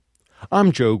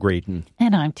I'm Joe Graydon.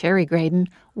 And I'm Terry Graydon.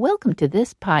 Welcome to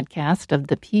this podcast of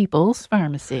the People's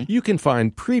Pharmacy. You can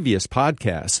find previous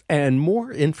podcasts and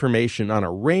more information on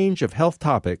a range of health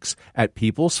topics at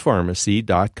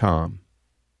peoplespharmacy.com.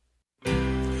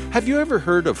 Have you ever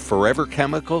heard of forever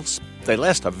chemicals? They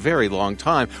last a very long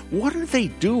time. What are they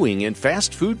doing in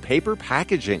fast food paper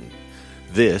packaging?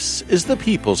 This is the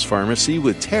People's Pharmacy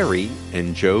with Terry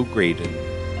and Joe Graydon.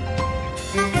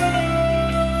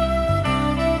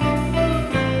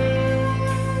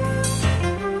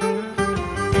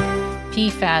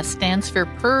 PFAS stands for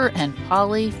per- and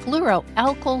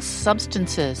polyfluoroalkyl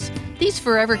substances. These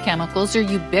forever chemicals are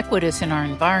ubiquitous in our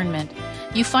environment.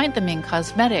 You find them in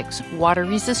cosmetics,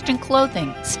 water-resistant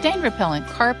clothing, stain-repellent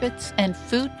carpets, and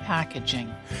food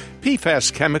packaging.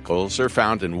 PFAS chemicals are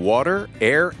found in water,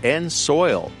 air, and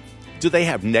soil. Do they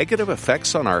have negative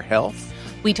effects on our health?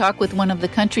 We talk with one of the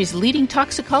country's leading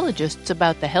toxicologists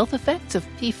about the health effects of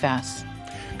PFAS.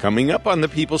 Coming up on the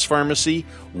People's Pharmacy,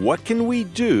 what can we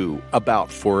do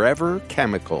about forever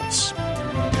chemicals?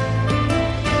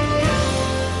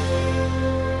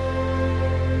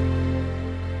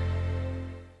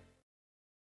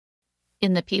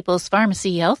 In the People's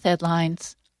Pharmacy Health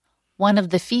Headlines, one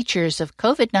of the features of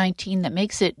COVID-19 that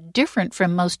makes it different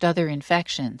from most other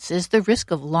infections is the risk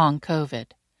of long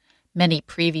COVID. Many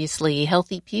previously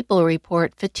healthy people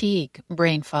report fatigue,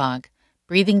 brain fog,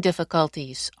 breathing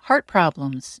difficulties, heart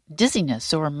problems,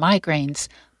 dizziness, or migraines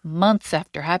months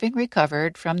after having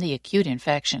recovered from the acute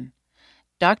infection.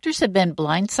 Doctors have been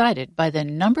blindsided by the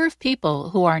number of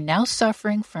people who are now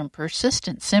suffering from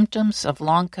persistent symptoms of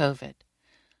long COVID.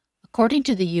 According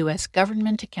to the U.S.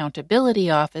 Government Accountability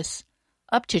Office,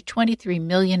 up to 23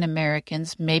 million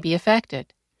Americans may be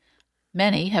affected.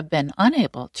 Many have been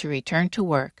unable to return to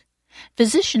work.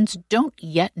 Physicians don't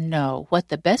yet know what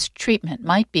the best treatment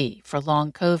might be for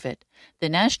long COVID. The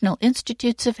National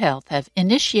Institutes of Health have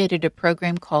initiated a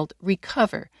program called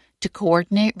Recover to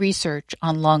coordinate research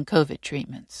on long COVID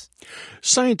treatments.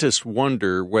 Scientists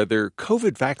wonder whether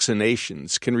COVID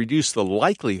vaccinations can reduce the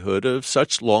likelihood of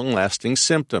such long-lasting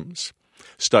symptoms.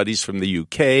 Studies from the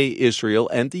UK, Israel,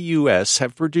 and the U.S.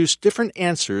 have produced different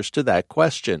answers to that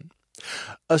question.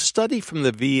 A study from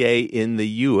the VA in the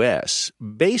U.S.,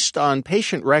 based on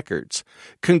patient records,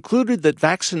 concluded that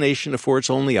vaccination affords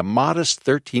only a modest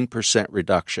 13%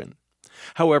 reduction.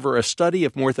 However, a study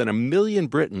of more than 1 million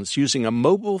Britons using a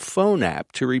mobile phone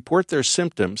app to report their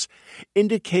symptoms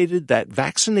indicated that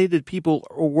vaccinated people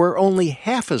were only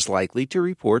half as likely to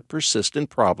report persistent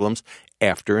problems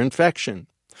after infection.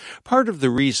 Part of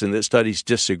the reason that studies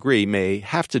disagree may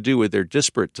have to do with their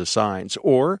disparate designs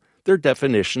or their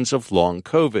definitions of long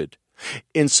COVID.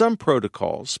 In some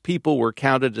protocols, people were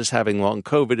counted as having long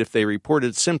COVID if they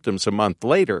reported symptoms a month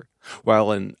later,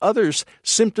 while in others,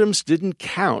 symptoms didn't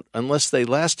count unless they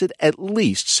lasted at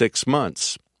least 6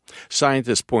 months.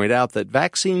 Scientists point out that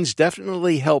vaccines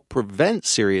definitely help prevent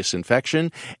serious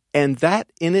infection, and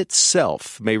that in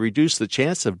itself may reduce the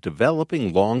chance of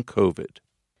developing long COVID.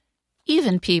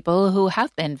 Even people who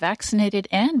have been vaccinated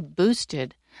and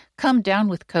boosted come down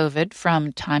with COVID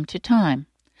from time to time.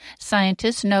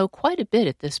 Scientists know quite a bit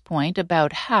at this point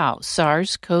about how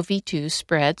SARS-CoV-2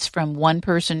 spreads from one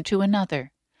person to another.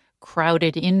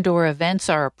 Crowded indoor events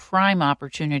are a prime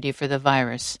opportunity for the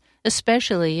virus,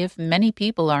 especially if many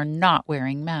people are not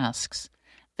wearing masks.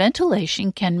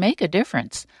 Ventilation can make a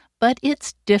difference, but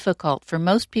it's difficult for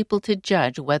most people to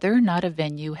judge whether or not a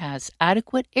venue has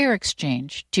adequate air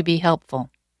exchange to be helpful.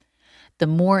 The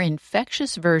more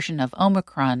infectious version of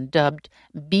Omicron, dubbed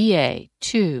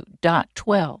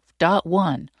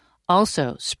BA.2.12.1,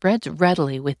 also spreads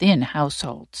readily within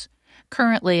households.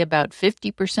 Currently, about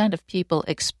 50% of people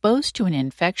exposed to an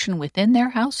infection within their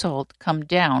household come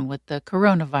down with the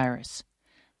coronavirus.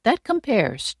 That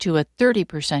compares to a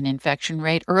 30% infection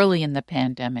rate early in the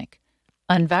pandemic.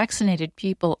 Unvaccinated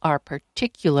people are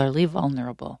particularly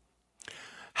vulnerable.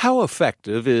 How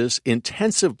effective is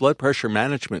intensive blood pressure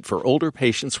management for older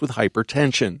patients with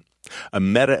hypertension? A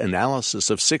meta-analysis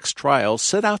of 6 trials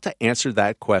set out to answer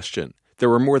that question. There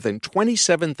were more than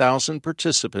 27,000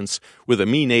 participants with a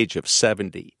mean age of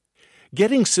 70.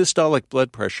 Getting systolic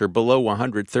blood pressure below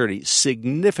 130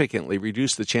 significantly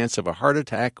reduced the chance of a heart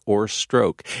attack or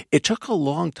stroke. It took a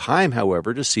long time,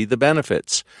 however, to see the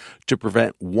benefits. To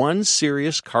prevent one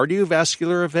serious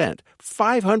cardiovascular event,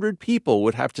 500 people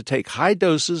would have to take high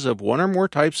doses of one or more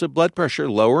types of blood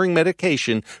pressure-lowering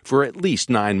medication for at least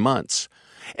 9 months.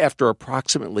 After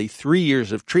approximately 3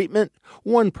 years of treatment,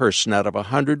 1 person out of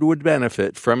 100 would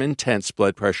benefit from intense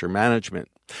blood pressure management.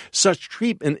 Such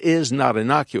treatment is not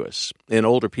innocuous. In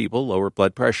older people, lower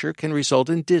blood pressure can result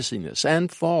in dizziness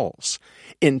and falls.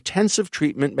 Intensive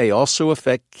treatment may also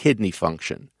affect kidney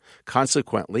function.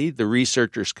 Consequently, the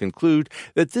researchers conclude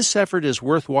that this effort is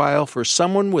worthwhile for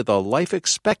someone with a life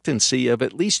expectancy of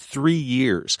at least 3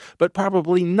 years, but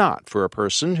probably not for a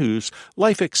person whose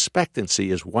life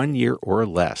expectancy is 1 year or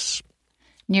less.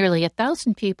 Nearly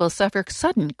 1,000 people suffer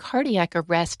sudden cardiac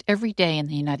arrest every day in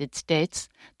the United States.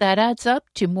 That adds up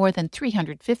to more than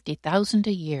 350,000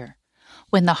 a year.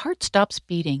 When the heart stops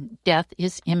beating, death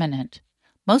is imminent.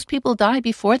 Most people die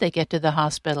before they get to the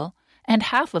hospital, and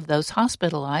half of those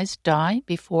hospitalized die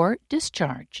before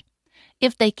discharge.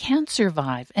 If they can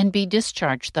survive and be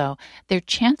discharged, though, their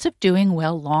chance of doing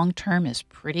well long-term is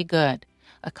pretty good.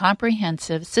 A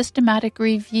comprehensive, systematic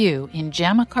review in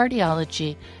JAMA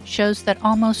Cardiology shows that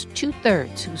almost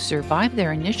 2/3 who survive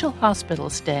their initial hospital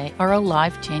stay are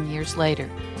alive 10 years later.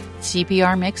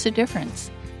 CPR makes a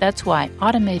difference. That's why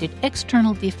automated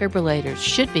external defibrillators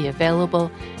should be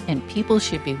available, and people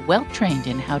should be well trained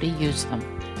in how to use them.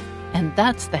 And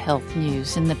that's the health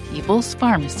news in the People's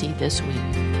Pharmacy this week.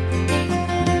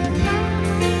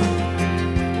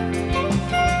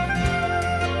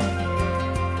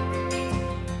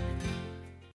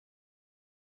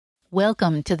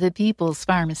 Welcome to the People's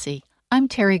Pharmacy. I'm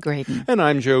Terry Graydon. And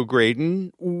I'm Joe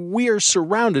Graydon. We are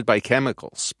surrounded by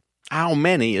chemicals. How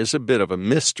many is a bit of a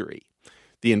mystery.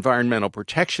 The Environmental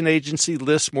Protection Agency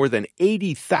lists more than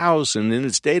 80,000 in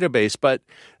its database, but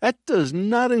that does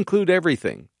not include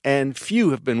everything, and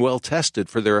few have been well tested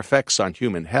for their effects on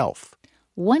human health.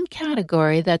 One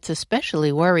category that's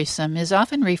especially worrisome is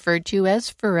often referred to as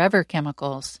forever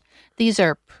chemicals. These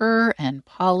are per- and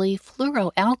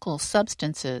polyfluoroalkyl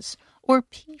substances, or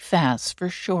PFAS for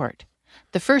short.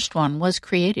 The first one was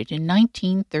created in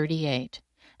 1938.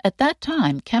 At that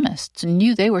time, chemists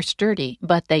knew they were sturdy,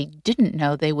 but they didn't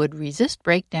know they would resist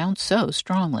breakdown so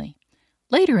strongly.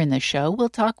 Later in the show, we'll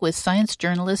talk with science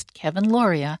journalist Kevin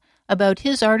Loria about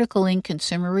his article in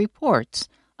Consumer Reports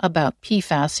about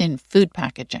PFAS in food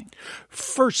packaging.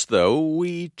 First, though,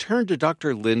 we turn to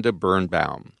Dr. Linda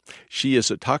Birnbaum. She is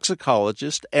a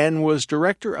toxicologist and was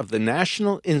director of the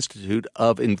National Institute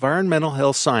of Environmental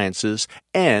Health Sciences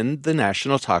and the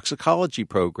National Toxicology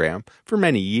Program for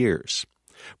many years.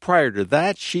 Prior to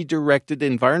that, she directed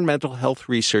environmental health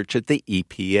research at the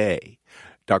EPA.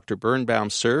 Dr. Birnbaum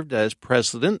served as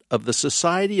president of the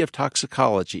Society of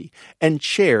Toxicology and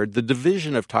chaired the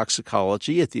Division of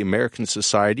Toxicology at the American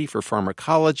Society for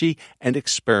Pharmacology and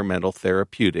Experimental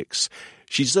Therapeutics.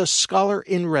 She's a scholar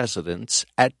in residence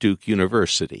at Duke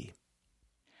University.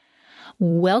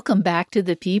 Welcome back to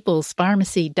the People's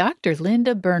Pharmacy, Dr.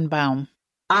 Linda Birnbaum.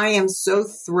 I am so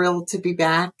thrilled to be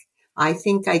back. I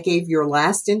think I gave your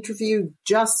last interview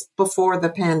just before the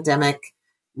pandemic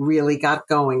really got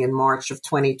going in March of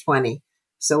 2020.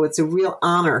 So it's a real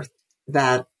honor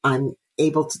that I'm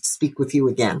able to speak with you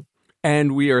again.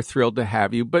 And we are thrilled to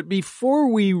have you. But before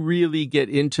we really get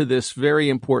into this very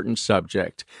important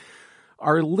subject,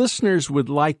 our listeners would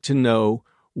like to know,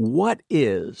 what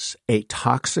is a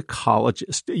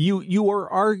toxicologist? You are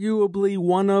arguably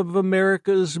one of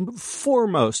America's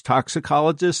foremost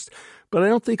toxicologists, but I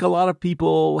don't think a lot of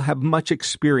people have much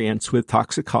experience with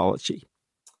toxicology.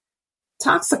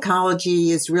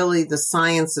 Toxicology is really the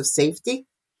science of safety.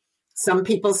 Some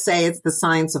people say it's the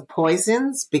science of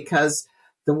poisons because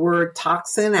the word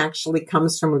toxin actually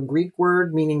comes from a Greek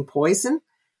word meaning poison.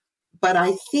 But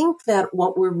I think that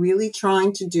what we're really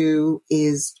trying to do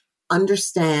is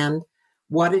understand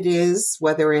what it is,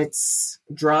 whether it's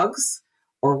drugs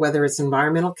or whether it's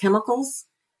environmental chemicals,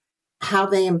 how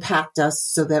they impact us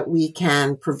so that we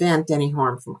can prevent any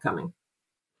harm from coming.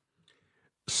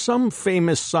 Some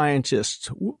famous scientists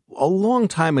a long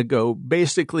time ago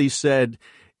basically said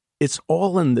it's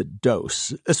all in the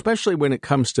dose, especially when it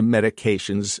comes to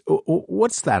medications.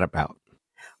 What's that about?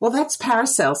 Well, that's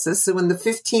Paracelsus, who in the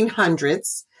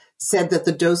 1500s said that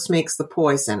the dose makes the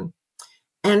poison.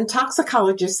 And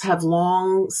toxicologists have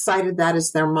long cited that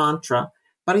as their mantra.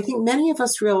 But I think many of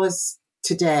us realize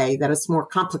today that it's more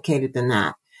complicated than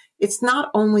that. It's not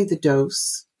only the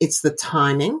dose, it's the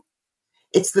timing.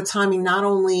 It's the timing not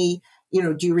only,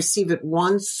 do you receive it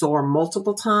once or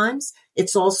multiple times?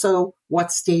 It's also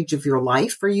what stage of your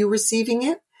life are you receiving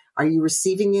it? Are you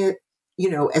receiving it,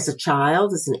 as a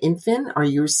child, as an infant? Are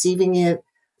you receiving it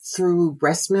through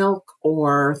breast milk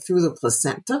or through the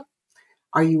placenta?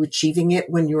 Are you achieving it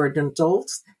when you're an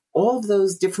adult? All of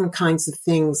those different kinds of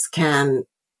things can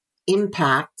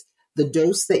impact the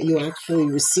dose that you actually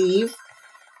receive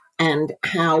and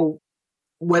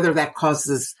whether that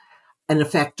causes an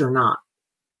effect or not.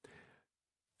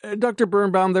 Dr.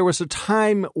 Birnbaum, there was a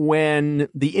time when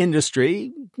the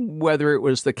industry, whether it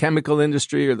was the chemical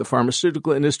industry or the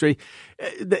pharmaceutical industry,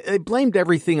 they blamed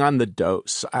everything on the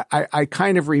dose. I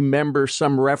kind of remember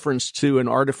some reference to an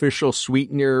artificial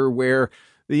sweetener where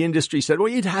the industry said, well,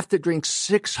 you'd have to drink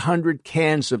 600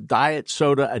 cans of diet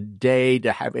soda a day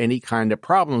to have any kind of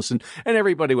problems. And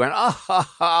everybody went,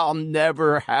 I'll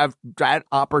never have that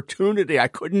opportunity. I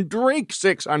couldn't drink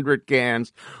 600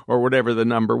 cans or whatever the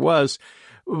number was.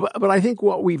 But I think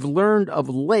what we've learned of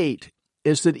late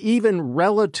is that even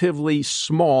relatively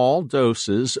small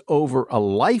doses over a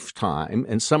lifetime,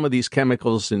 and some of these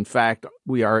chemicals, in fact,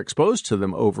 we are exposed to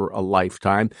them over a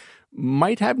lifetime,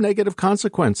 might have negative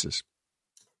consequences.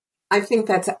 I think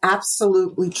that's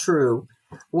absolutely true.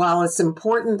 While it's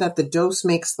important that the dose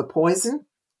makes the poison,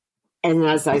 and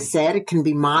as I said, it can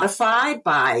be modified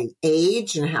by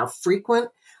age and how frequent,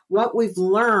 what we've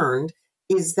learned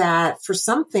is that for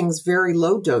some things, very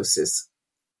low doses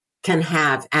can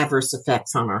have adverse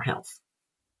effects on our health.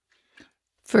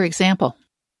 For example,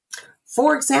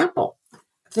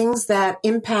 things that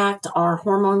impact our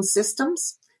hormone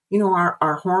systems. You know,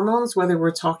 our hormones, whether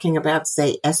we're talking about,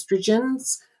 say,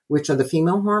 estrogens, which are the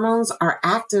female hormones, are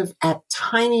active at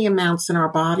tiny amounts in our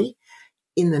body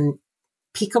in the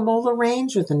picomolar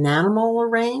range or the nanomolar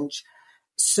range.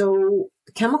 So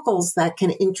chemicals that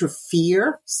can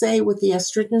interfere, say, with the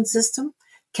estrogen system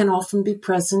can often be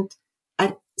present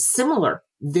at similar,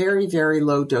 very, very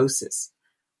low doses.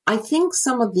 I think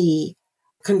some of the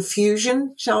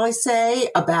confusion, shall I say,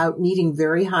 about needing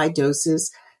very high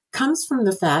doses comes from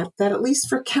the fact that, at least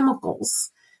for chemicals,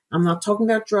 I'm not talking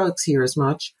about drugs here as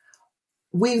much,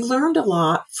 we learned a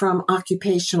lot from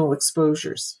occupational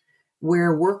exposures,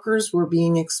 where workers were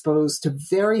being exposed to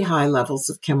very high levels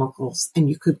of chemicals, and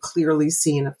you could clearly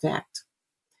see an effect.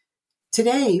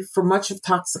 Today, for much of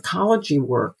toxicology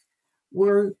work,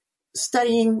 we're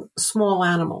studying small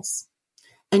animals,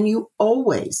 and you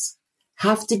always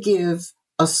have to give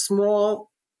a small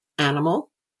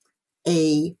animal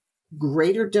a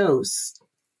greater dose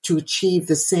to achieve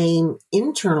the same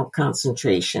internal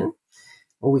concentration,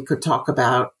 or we could talk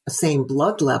about the same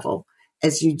blood level,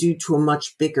 as you do to a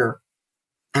much bigger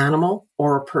animal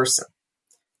or a person.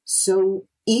 So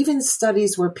even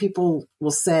studies where people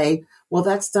will say, well,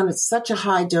 that's done at such a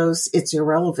high dose, it's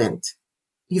irrelevant.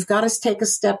 You've got to take a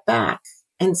step back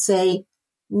and say,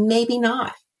 maybe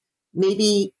not.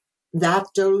 Maybe that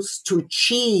dose to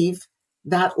achieve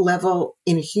that level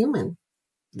in a human,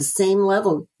 the same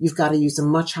level, you've got to use a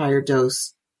much higher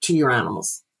dose to your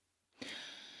animals.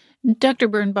 Dr.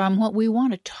 Birnbaum, what we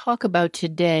want to talk about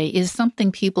today is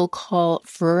something people call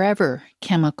forever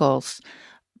chemicals,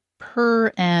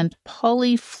 per- and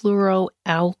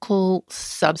polyfluoroalkyl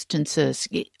substances.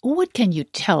 What can you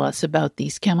tell us about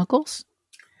these chemicals?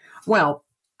 Well,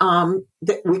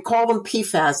 we call them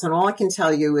PFAS, and all I can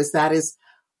tell you is that is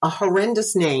a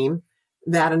horrendous name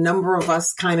that a number of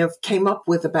us kind of came up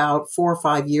with about 4 or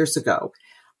 5 years ago.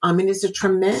 It is a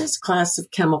tremendous class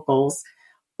of chemicals.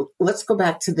 Let's go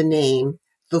back to the name,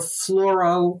 the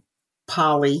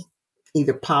fluoropoly,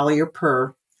 either poly or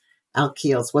per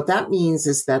alkyls. What that means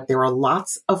is that there are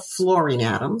lots of fluorine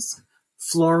atoms.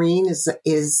 Fluorine is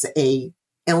a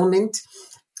element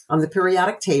on the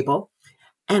periodic table,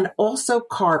 and also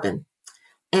carbon.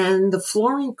 And the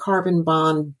fluorine-carbon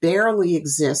bond barely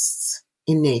exists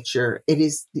in nature. It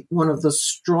is one of the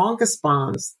strongest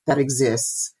bonds that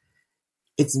exists.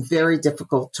 It's very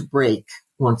difficult to break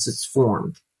once it's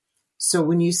formed. So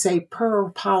when you say per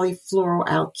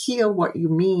polyfluoroalkyl, what you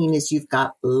mean is you've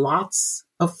got lots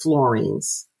of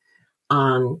fluorines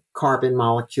on carbon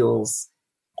molecules,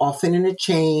 often in a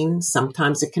chain.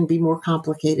 Sometimes it can be more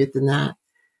complicated than that.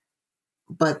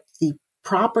 But the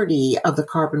property of the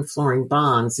carbon-fluorine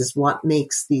bonds is what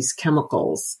makes these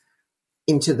chemicals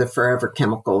into the forever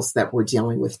chemicals that we're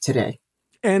dealing with today.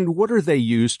 And what are they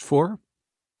used for?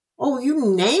 Oh,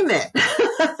 you name it.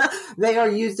 They are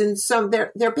used in some,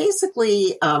 they're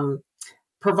basically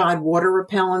provide water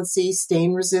repellency,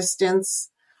 stain resistance.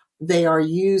 They are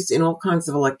used in all kinds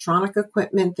of electronic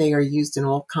equipment. They are used in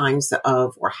all kinds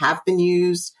of, or have been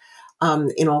used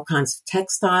in all kinds of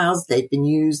textiles. They've been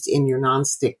used in your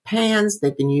nonstick pans.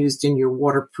 They've been used in your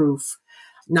waterproof,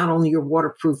 not only your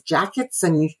waterproof jackets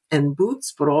and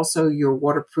boots, but also your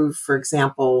waterproof, for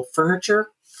example,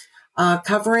 furniture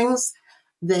coverings.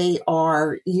 They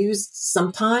are used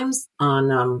sometimes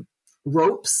on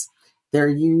ropes. They're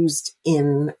used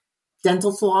in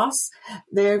dental floss.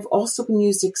 They've also been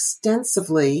used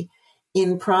extensively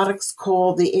in products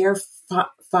called the air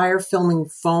fire filming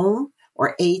foam,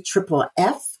 or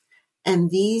AFFF. And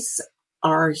these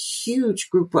are a huge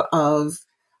group of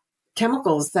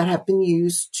chemicals that have been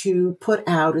used to put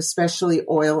out especially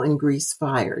oil and grease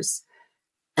fires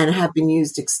and have been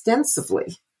used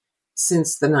extensively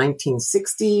since the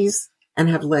 1960s and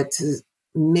have led to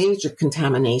major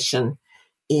contamination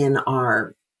in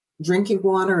our drinking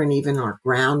water and even our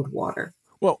groundwater.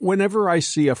 Well, whenever I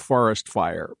see a forest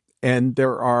fire and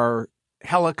there are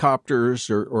helicopters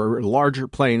or larger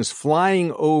planes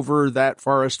flying over that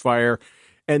forest fire,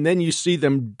 and then you see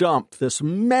them dump this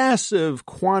massive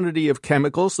quantity of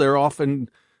chemicals, they're often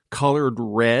colored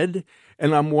red.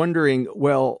 And I'm wondering,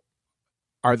 well,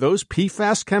 are those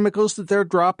PFAS chemicals that they're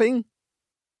dropping?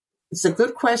 It's a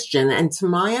good question. And to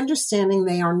my understanding,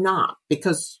 they are not,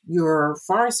 because your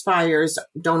forest fires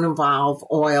don't involve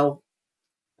oil,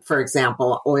 for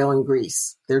example, oil and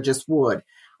grease. They're just wood.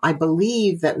 I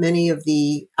believe that many of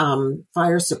the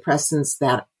fire suppressants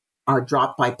that are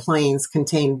dropped by planes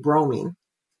contain bromine,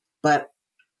 but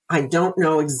I don't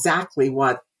know exactly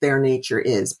what their nature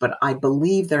is, but I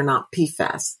believe they're not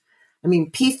PFAS. I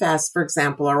mean, PFAS, for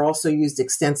example, are also used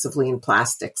extensively in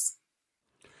plastics.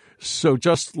 So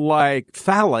just like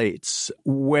phthalates,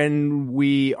 when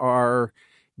we are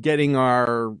getting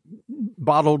our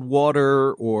bottled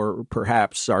water or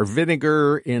perhaps our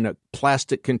vinegar in a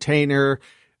plastic container,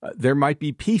 there might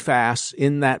be PFAS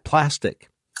in that plastic.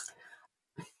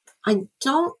 I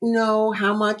don't know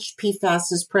how much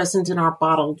PFAS is present in our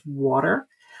bottled water.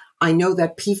 I know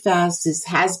that PFAS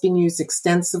has been used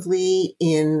extensively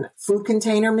in food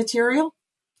container material,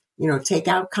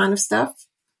 takeout kind of stuff.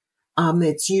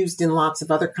 It's used in lots of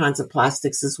other kinds of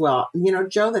plastics as well.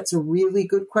 Joe, that's a really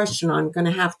good question. I'm going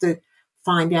to have to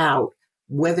find out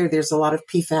whether there's a lot of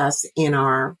PFAS in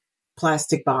our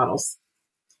plastic bottles.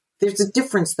 There's a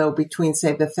difference, though, between,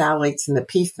 say, the phthalates and the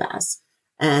PFAS.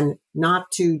 And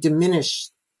not to diminish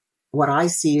what I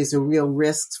see as a real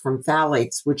risk from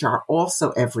phthalates, which are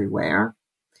also everywhere.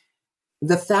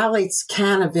 The phthalates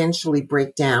can eventually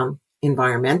break down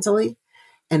environmentally,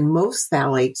 and most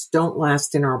phthalates don't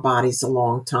last in our bodies a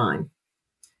long time.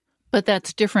 But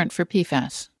that's different for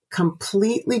PFAS.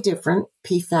 Completely different.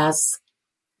 PFAS,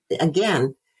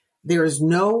 again, there is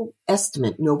no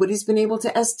estimate. Nobody's been able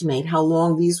to estimate how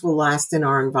long these will last in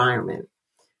our environment.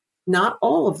 Not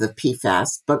all of the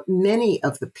PFAS, but many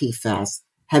of the PFAS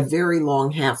have very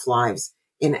long half-lives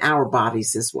in our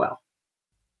bodies as well.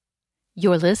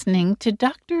 You're listening to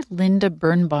Dr. Linda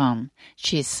Birnbaum.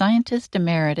 She's scientist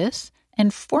emeritus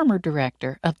and former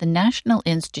director of the National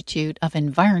Institute of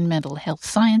Environmental Health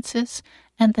Sciences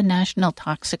and the National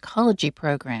Toxicology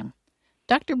Program.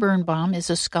 Dr. Birnbaum is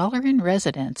a scholar in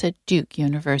residence at Duke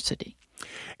University.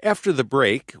 After the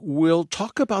break, we'll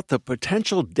talk about the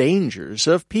potential dangers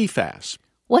of PFAS.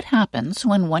 What happens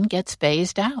when one gets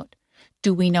phased out?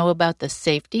 Do we know about the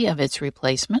safety of its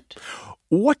replacement?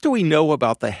 What do we know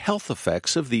about the health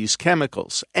effects of these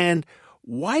chemicals? And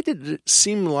why did it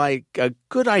seem like a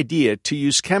good idea to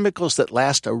use chemicals that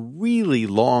last a really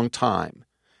long time?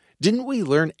 Didn't we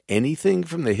learn anything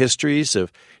from the histories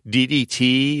of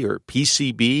DDT or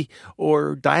PCB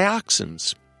or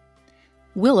dioxins?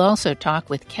 We'll also talk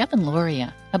with Kevin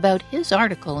Loria about his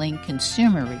article in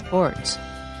Consumer Reports.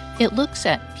 It looks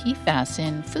at PFAS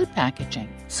in food packaging,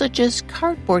 such as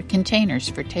cardboard containers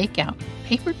for takeout,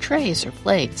 paper trays or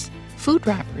plates, food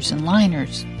wrappers and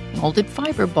liners, molded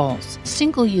fiber bowls,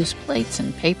 single-use plates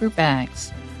and paper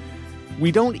bags.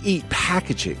 We don't eat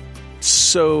packaging,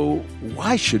 so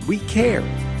why should we care?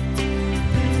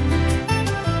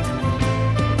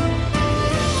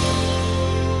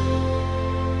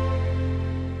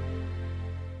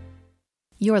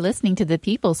 You're listening to The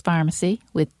People's Pharmacy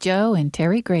with Joe and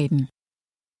Terry Graydon.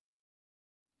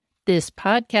 This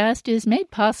podcast is made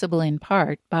possible in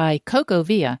part by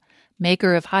CocoVia,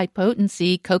 maker of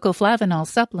high-potency cocoflavanol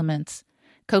supplements.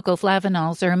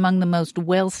 Cocoflavanols are among the most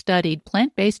well-studied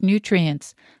plant-based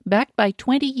nutrients, backed by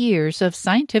 20 years of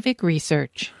scientific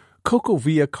research.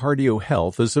 CocoVia Cardio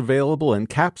Health is available in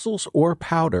capsules or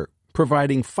powder,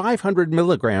 providing 500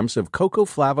 milligrams of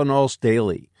cocoflavanols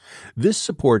daily. This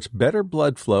supports better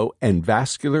blood flow and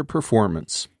vascular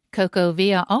performance.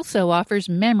 CocoVia also offers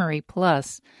Memory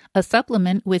Plus, a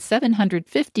supplement with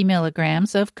 750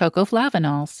 milligrams of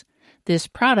cocoflavanols. This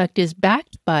product is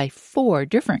backed by 4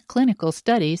 different clinical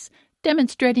studies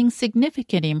demonstrating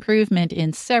significant improvement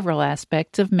in several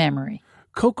aspects of memory.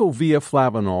 CocoVia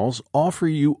Flavanols offer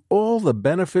you all the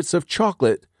benefits of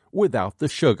chocolate without the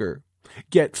sugar.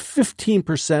 Get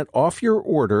 15% off your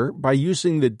order by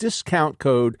using the discount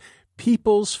code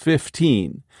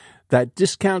PEOPLES15. That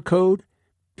discount code,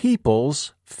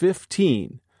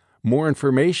 PEOPLES15. More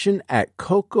information at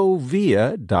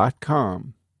cocovia.com.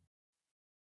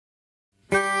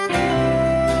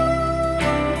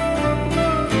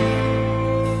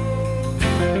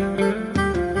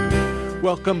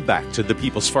 Welcome back to The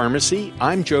People's Pharmacy.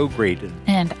 I'm Joe Graydon.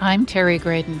 And I'm Terry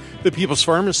Graydon. The People's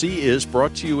Pharmacy is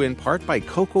brought to you in part by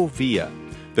CocoVia,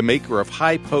 the maker of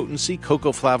high-potency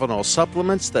cocoflavanol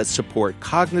supplements that support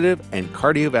cognitive and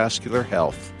cardiovascular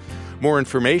health. More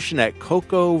information at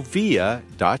cocovia.com.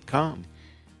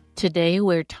 Today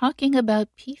we're talking about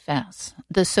PFAS,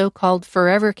 the so-called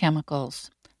forever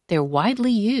chemicals. They're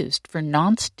widely used for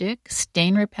non-stick,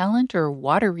 stain-repellent, or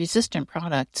water-resistant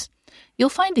products. You'll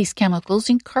find these chemicals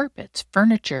in carpets,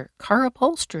 furniture, car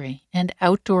upholstery, and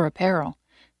outdoor apparel.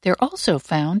 They're also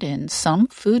found in some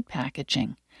food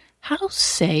packaging. How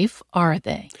safe are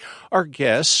they? Our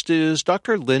guest is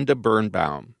Dr. Linda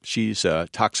Birnbaum. She's a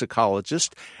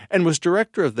toxicologist and was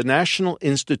director of the National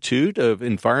Institute of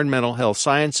Environmental Health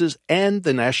Sciences and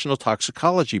the National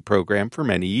Toxicology Program for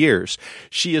many years.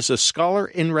 She is a scholar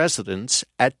in residence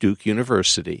at Duke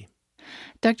University.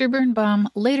 Dr. Birnbaum,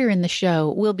 later in the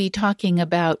show, we'll be talking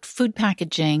about food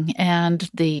packaging and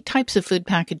the types of food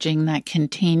packaging that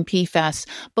contain PFAS.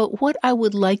 But what I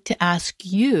would like to ask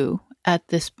you at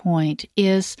this point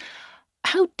is,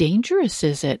 how dangerous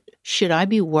is it? Should I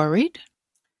be worried?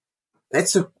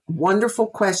 That's a wonderful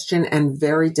question and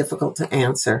very difficult to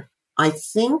answer. I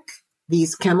think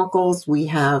these chemicals, we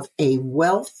have a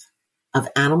wealth of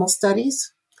animal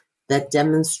studies that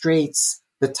demonstrates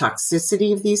the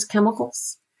toxicity of these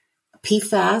chemicals.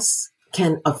 PFAS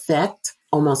can affect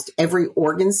almost every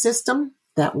organ system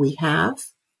that we have.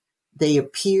 They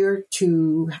appear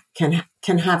to can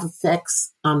have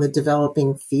effects on the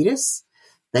developing fetus.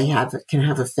 They can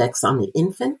have effects on the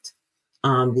infant,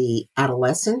 on the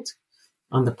adolescent,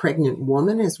 on the pregnant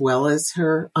woman, as well as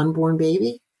her unborn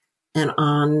baby, and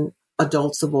on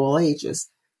adults of all ages.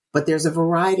 But there's a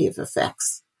variety of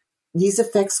effects. These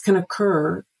effects can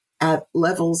occur at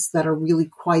levels that are really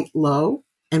quite low,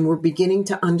 and we're beginning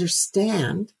to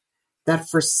understand that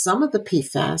for some of the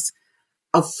PFAS,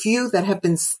 a few that have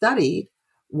been studied,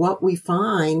 what we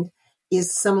find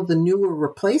is some of the newer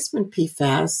replacement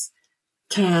PFAS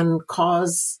can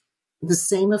cause the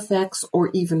same effects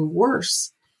or even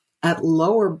worse at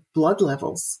lower blood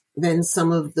levels than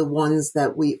some of the ones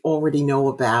that we already know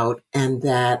about and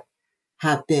that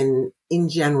have been, in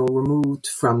general, removed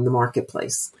from the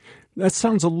marketplace. That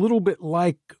sounds a little bit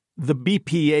like the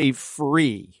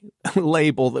BPA-free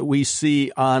label that we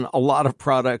see on a lot of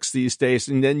products these days.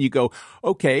 And then you go,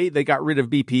 okay, they got rid of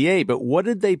BPA, but what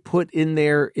did they put in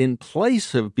there in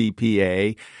place of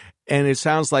BPA? And it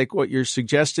sounds like what you're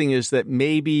suggesting is that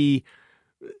maybe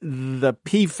the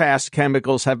PFAS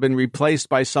chemicals have been replaced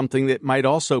by something that might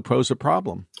also pose a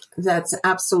problem. That's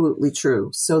absolutely true.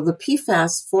 So the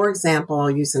PFAS, for example,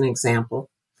 I'll use an example.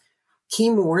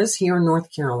 Chemours here in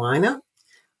North Carolina,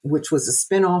 which was a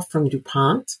spinoff from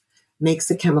DuPont,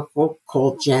 makes a chemical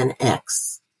called Gen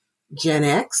X. Gen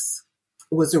X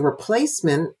was a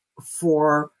replacement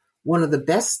for one of the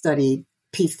best studied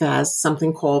PFAS,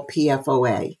 something called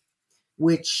PFOA,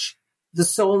 which the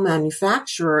sole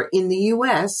manufacturer in the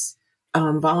U.S.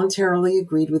 Voluntarily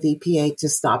agreed with EPA to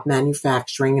stop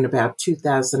manufacturing in about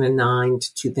 2009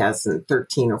 to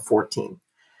 2013 or 14.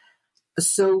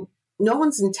 So no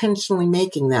one's intentionally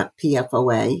making that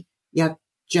PFOA. You have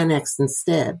Gen X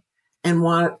instead. And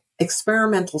what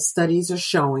experimental studies are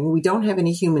showing, we don't have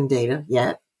any human data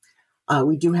yet.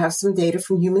 We do have some data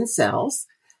from human cells,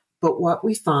 but what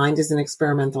we find is in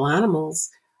experimental animals,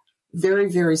 very,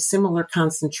 very similar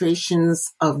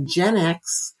concentrations of Gen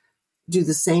X do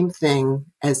the same thing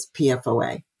as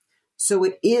PFOA. So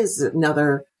it is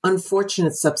another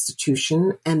unfortunate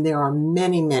substitution, and there are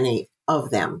many, many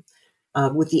of them.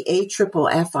 With the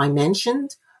AFFF I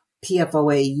mentioned,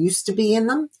 PFOA used to be in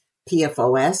them.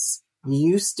 PFOS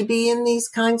used to be in these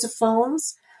kinds of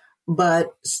foams, but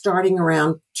starting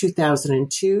around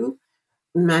 2002,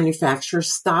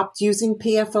 manufacturers stopped using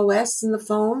PFOS in the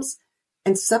foams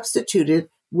and substituted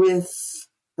with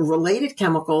related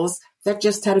chemicals that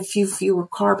just had a few fewer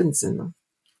carbons in them.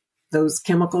 Those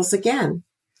chemicals, again,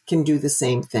 can do the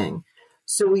same thing.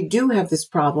 So we do have this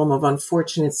problem of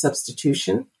unfortunate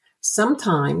substitution.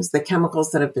 Sometimes the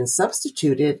chemicals that have been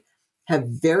substituted have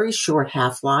very short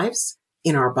half-lives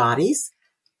in our bodies,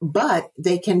 but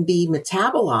they can be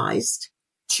metabolized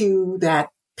to that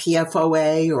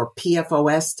PFOA or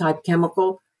PFOS type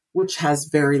chemical, which has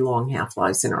very long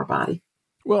half-lives in our body.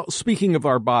 Well, speaking of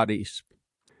our bodies,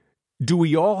 do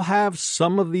we all have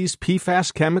some of these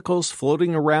PFAS chemicals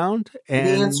floating around? The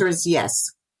answer is yes.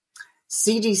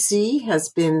 CDC has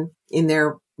been in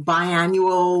their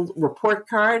biannual report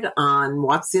card on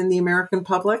what's in the American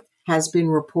public, has been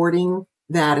reporting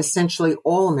that essentially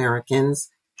all Americans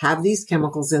have these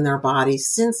chemicals in their bodies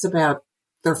since about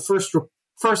their first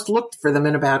first looked for them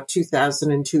in about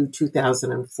 2002,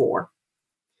 2004.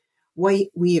 What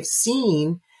we have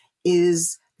seen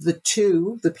is the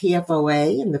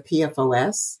PFOA and the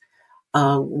PFOS,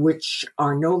 which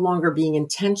are no longer being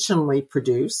intentionally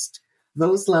produced.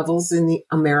 Those levels in the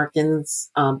Americans'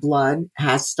 blood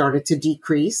has started to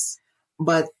decrease.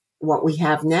 But what we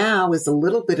have now is a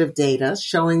little bit of data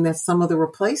showing that some of the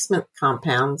replacement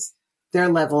compounds, their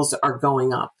levels are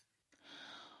going up.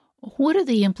 What are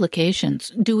the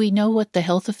implications? Do we know what the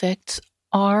health effects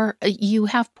are? You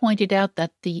have pointed out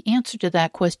that the answer to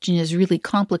that question is really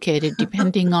complicated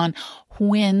depending on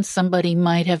when somebody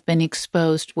might have been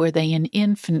exposed. Were they an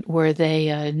infant? Were they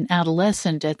an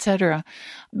adolescent, et cetera?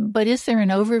 But is there an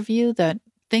overview that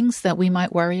things that we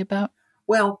might worry about?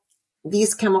 Well,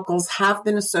 these chemicals have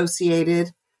been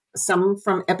associated, some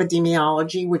from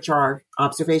epidemiology, which are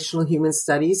observational human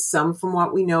studies, some from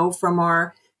what we know from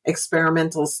our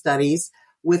experimental studies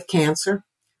with cancer.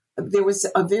 There was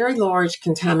a very large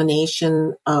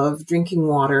contamination of drinking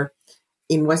water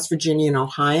in West Virginia and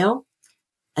Ohio.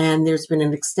 And there's been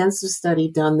an extensive study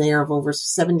done there of over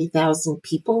 70,000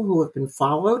 people who have been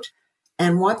followed.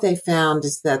 And what they found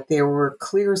is that there were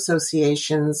clear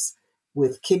associations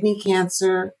with kidney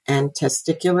cancer and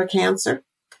testicular cancer.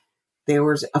 There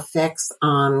were effects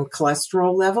on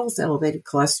cholesterol levels, elevated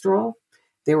cholesterol.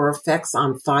 There were effects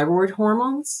on thyroid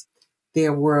hormones.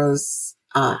 There was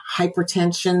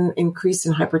hypertension, increase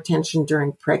in hypertension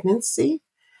during pregnancy.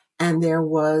 And there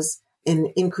was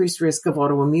an increased risk of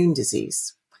autoimmune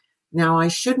disease. Now, I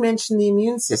should mention the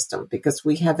immune system because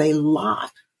we have a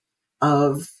lot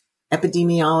of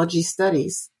epidemiology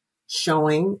studies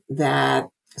showing that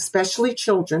especially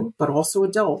children, but also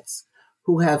adults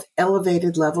who have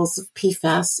elevated levels of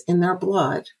PFAS in their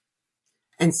blood,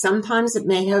 and sometimes it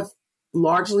may have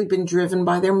largely been driven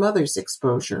by their mother's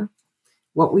exposure.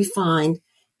 What we find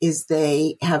is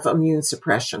they have immune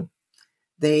suppression.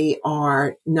 They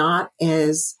are not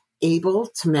as able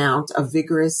to mount a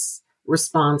vigorous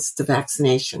response to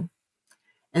vaccination.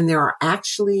 And there are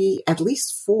actually at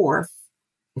least 4,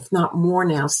 if not more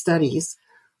now, studies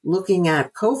looking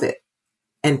at COVID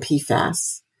and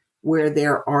PFAS, where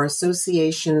there are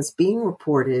associations being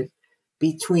reported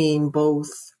between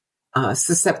both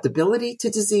susceptibility to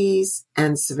disease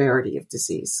and severity of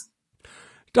disease.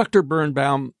 Dr.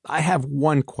 Birnbaum, I have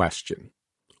one question.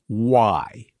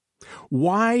 Why?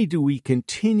 Why do we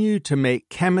continue to make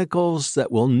chemicals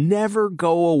that will never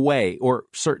go away, or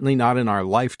certainly not in our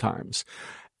lifetimes?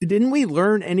 Didn't we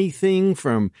learn anything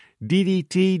from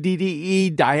DDT,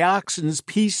 DDE, dioxins,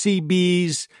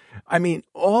 PCBs? I mean,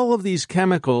 all of these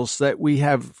chemicals that we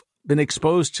have been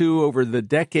exposed to over the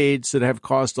decades that have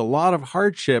caused a lot of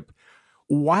hardship.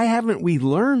 Why haven't we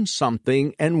learned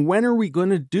something, and when are we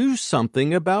going to do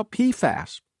something about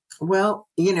PFAS? Well,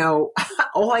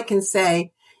 all I can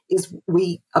say is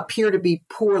we appear to be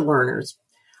poor learners.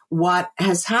 What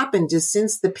has happened is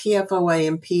since the PFOA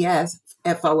and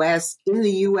PFOS in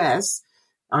the U.S.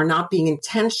 are not being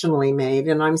intentionally made,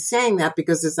 and I'm saying that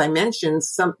because, as I mentioned,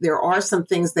 there are some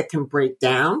things that can break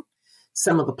down.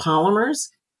 Some of the polymers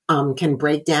can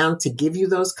break down to give you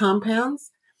those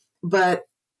compounds, but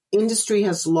industry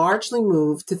has largely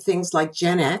moved to things like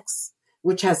Gen X,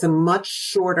 which has a much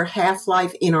shorter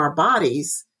half-life in our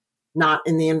bodies, not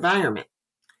in the environment.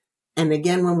 And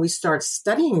again, when we start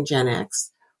studying Gen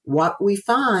X, what we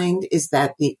find is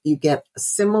that you get a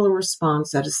similar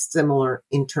response at a similar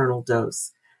internal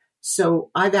dose. So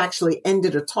I've actually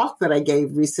ended a talk that I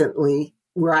gave recently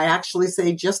where I actually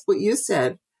say just what you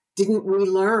said. Didn't we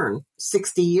learn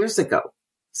 60 years ago,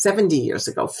 70 years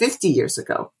ago, 50 years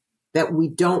ago, that we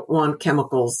don't want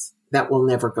chemicals that will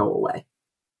never go away?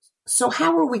 So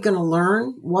how are we going to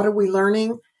learn? What are we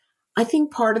learning? I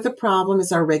think part of the problem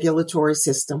is our regulatory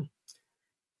system.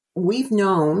 We've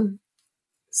known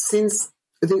since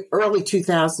the early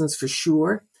 2000s for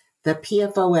sure that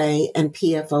PFOA and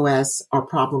PFOS are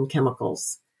problem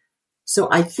chemicals. So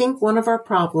I think one of our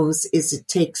problems is it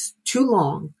takes too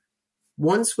long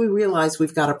once we realize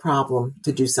we've got a problem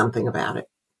to do something about it.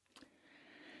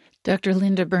 Dr.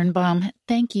 Linda Birnbaum,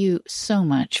 thank you so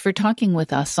much for talking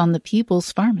with us on the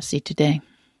People's Pharmacy today.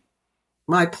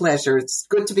 My pleasure. It's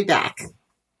good to be back.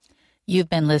 You've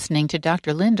been listening to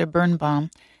Dr. Linda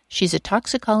Birnbaum. She's a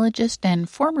toxicologist and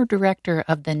former director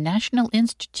of the National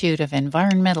Institute of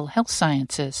Environmental Health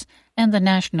Sciences and the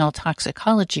National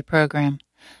Toxicology Program.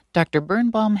 Dr.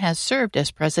 Birnbaum has served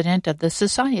as president of the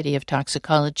Society of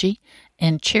Toxicology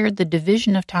and chaired the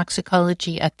Division of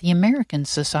Toxicology at the American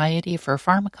Society for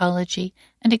Pharmacology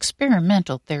and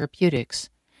Experimental Therapeutics.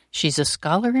 She's a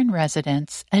scholar in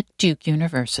residence at Duke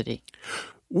University.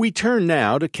 We turn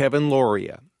now to Kevin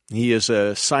Loria. He is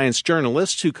a science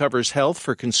journalist who covers health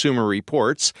for Consumer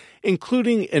Reports,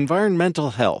 including environmental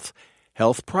health,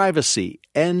 health privacy,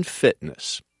 and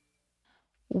fitness.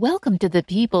 Welcome to the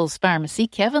People's Pharmacy,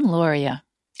 Kevin Loria.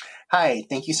 Hi,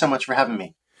 thank you so much for having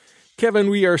me. Kevin,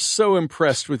 we are so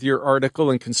impressed with your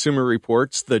article in Consumer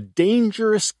Reports, The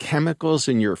Dangerous Chemicals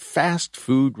in Your Fast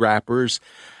Food Wrappers.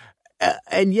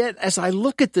 And yet, as I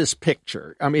look at this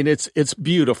picture, I mean, it's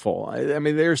beautiful. I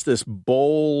mean, there's this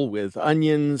bowl with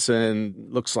onions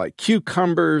and looks like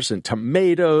cucumbers and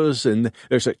tomatoes, and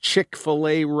there's a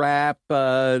Chick-fil-A wrap,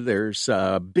 there's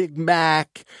Big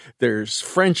Mac, there's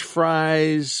French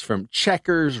fries from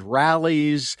Checkers,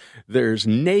 Rallies, there's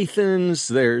Nathan's,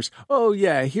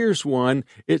 here's one.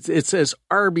 It says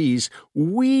Arby's.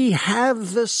 We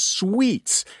have the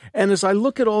sweets. And as I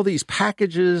look at all these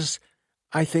packages,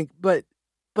 I think, but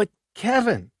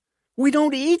Kevin, we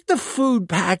don't eat the food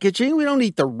packaging. We don't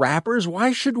eat the wrappers.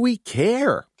 Why should we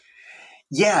care?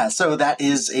 Yeah, so that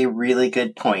is a really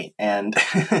good point. And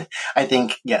I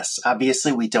think, yes,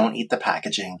 obviously we don't eat the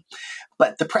packaging,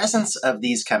 but the presence of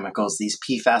these chemicals, these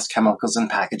PFAS chemicals in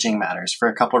packaging matters for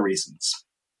a couple of reasons.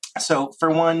 So for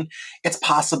one, it's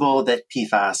possible that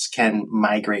PFAS can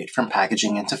migrate from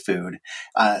packaging into food.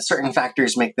 Certain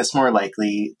factors make this more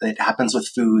likely. It happens with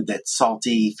food that's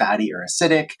salty, fatty, or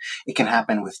acidic. It can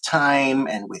happen with time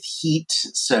and with heat.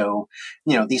 So,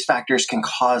 these factors can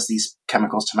cause these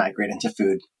chemicals to migrate into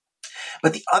food.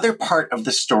 But the other part of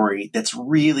the story that's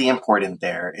really important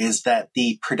there is that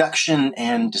the production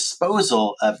and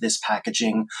disposal of this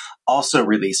packaging also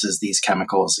releases these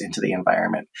chemicals into the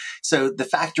environment. So the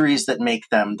factories that make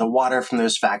them, the water from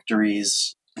those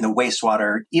factories, the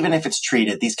wastewater, even if it's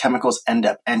treated, these chemicals end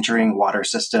up entering water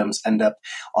systems, end up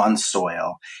on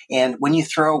soil. And when you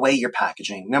throw away your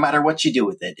packaging, no matter what you do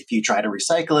with it, if you try to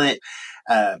recycle it,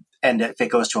 and if it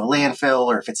goes to a landfill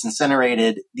or if it's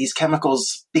incinerated, these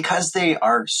chemicals, because they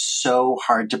are so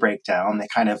hard to break down, they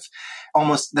kind of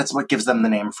that's what gives them the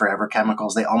name forever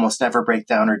chemicals. They almost never break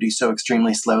down or do so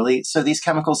extremely slowly. So these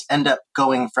chemicals end up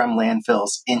going from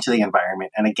landfills into the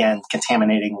environment and again,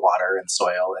 contaminating water and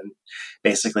soil and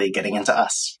basically getting into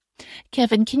us.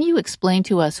 Kevin, can you explain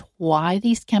to us why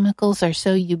these chemicals are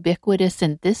so ubiquitous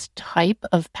in this type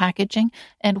of packaging?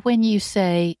 And when you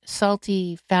say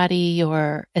salty, fatty,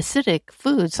 or acidic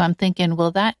foods, I'm thinking,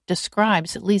 well, that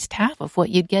describes at least half of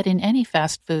what you'd get in any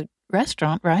fast food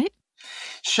restaurant, right?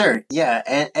 Sure.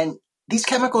 Yeah. And these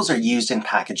chemicals are used in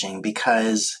packaging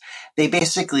because they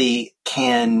basically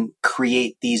can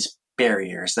create these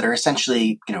barriers that are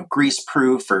essentially,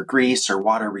 grease-proof or grease or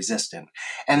water-resistant.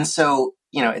 And so,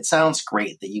 it sounds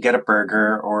great that you get a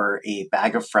burger or a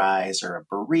bag of fries or a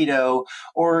burrito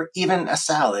or even a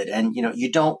salad. And,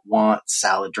 you don't want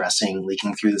salad dressing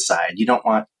leaking through the side. You don't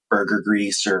want burger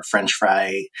grease or French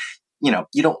fry. You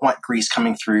don't want grease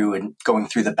coming through and going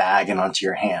through the bag and onto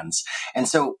your hands. And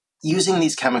so using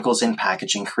these chemicals in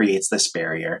packaging creates this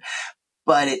barrier.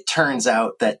 But it turns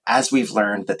out that as we've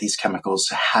learned that these chemicals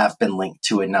have been linked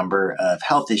to a number of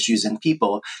health issues in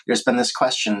people, there's been this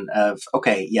question of,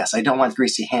 okay, yes, I don't want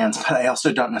greasy hands, but I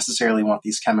also don't necessarily want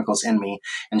these chemicals in me.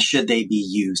 And should they be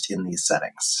used in these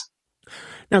settings?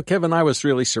 Now, Kevin, I was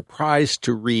really surprised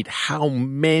to read how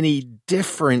many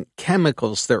different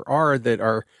chemicals there are that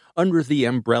are under the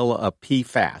umbrella of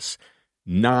PFAS.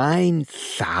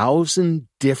 9,000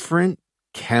 different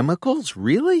chemicals?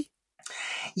 Really?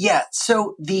 Yeah,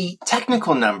 so the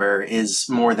technical number is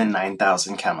more than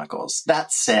 9,000 chemicals.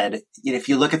 That said, if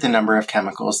you look at the number of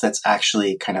chemicals that's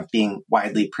actually kind of being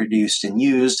widely produced and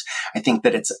used, I think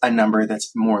that it's a number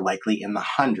that's more likely in the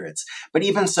hundreds. But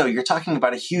even so, you're talking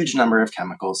about a huge number of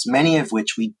chemicals, many of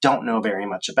which we don't know very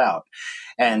much about.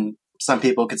 And some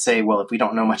people could say, well, if we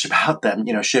don't know much about them,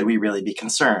 should we really be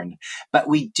concerned? But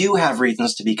we do have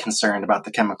reasons to be concerned about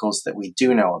the chemicals that we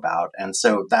do know about. And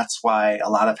so that's why a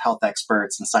lot of health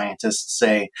experts and scientists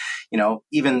say,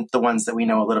 even the ones that we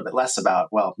know a little bit less about,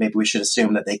 well, maybe we should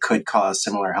assume that they could cause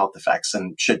similar health effects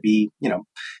and should be,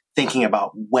 thinking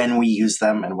about when we use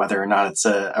them and whether or not it's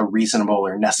a reasonable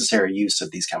or necessary use of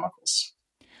these chemicals.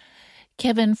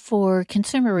 Kevin, for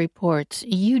Consumer Reports,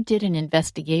 you did an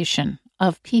investigation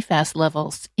of PFAS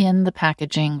levels in the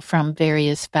packaging from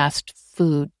various fast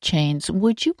food chains.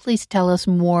 Would you please tell us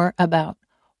more about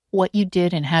what you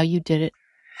did and how you did it?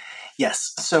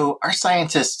 Yes. So our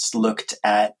scientists looked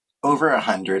at over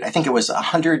 100, I think it was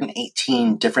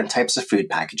 118 different types of food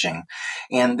packaging.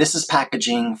 And this is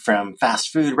packaging from fast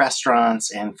food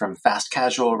restaurants and from fast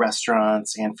casual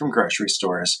restaurants and from grocery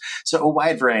stores. So a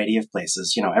wide variety of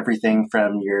places, everything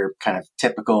from your kind of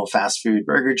typical fast food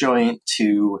burger joint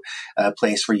to a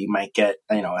place where you might get,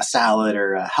 a salad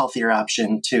or a healthier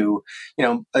option to,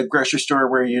 a grocery store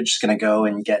where you're just going to go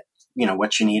and get,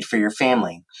 what you need for your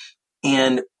family.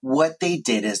 And what they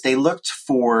did is they looked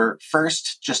for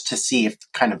first just to see if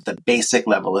kind of the basic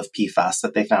level of PFAS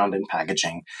that they found in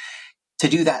packaging. To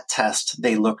do that test,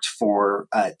 they looked for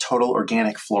total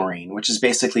organic fluorine, which is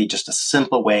basically just a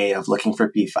simple way of looking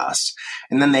for PFAS.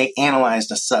 And then they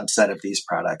analyzed a subset of these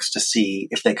products to see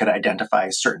if they could identify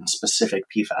certain specific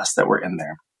PFAS that were in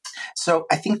there. So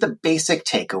I think the basic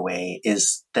takeaway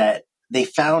is that they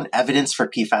found evidence for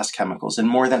PFAS chemicals in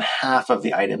more than half of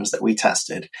the items that we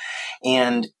tested.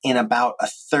 And in about a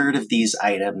third of these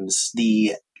items,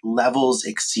 the levels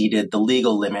exceeded the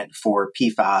legal limit for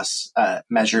PFAS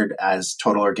measured as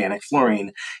total organic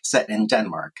fluorine set in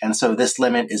Denmark. And so this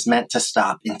limit is meant to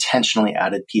stop intentionally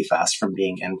added PFAS from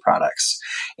being in products.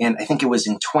 And I think it was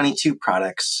in 22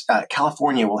 products.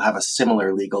 California will have a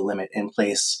similar legal limit in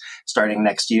place starting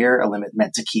next year, a limit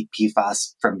meant to keep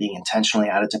PFAS from being intentionally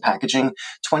added to packaging.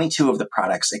 22 of the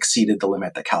products exceeded the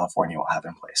limit that California will have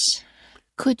in place.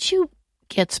 Could you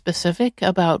get specific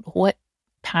about what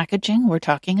packaging we're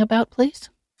talking about,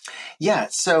 please? Yeah,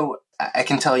 so I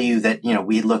can tell you that,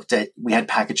 we had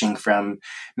packaging from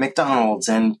McDonald's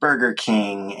and Burger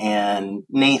King and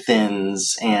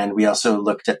Nathan's, and we also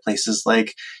looked at places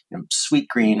like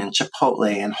Sweetgreen and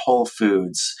Chipotle and Whole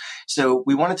Foods. So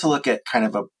we wanted to look at kind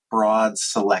of a broad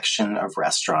selection of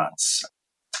restaurants.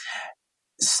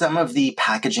 Some of the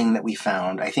packaging that we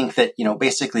found, I think that,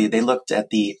 basically they looked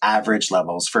at the average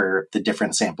levels for the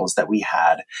different samples that we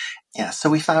had. Yeah, so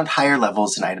we found higher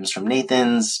levels in items from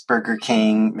Nathan's, Burger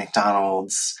King,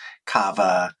 McDonald's,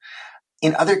 Cava.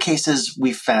 In other cases,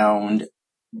 we found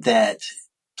that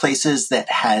places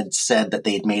that had said that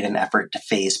they'd made an effort to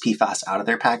phase PFAS out of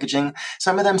their packaging,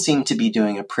 some of them seemed to be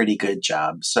doing a pretty good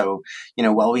job. So,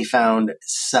 while we found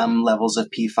some levels of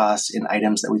PFAS in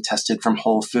items that we tested from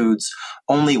Whole Foods,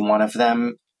 only one of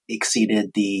them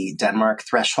exceeded the Denmark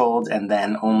threshold, and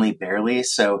then only barely.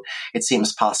 So it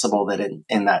seems possible that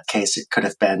in that case, it could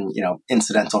have been,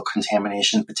 incidental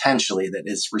contamination potentially that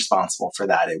is responsible for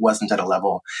that. It wasn't at a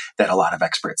level that a lot of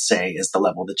experts say is the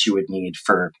level that you would need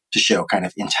to show kind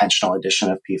of intentional addition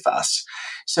of PFAS.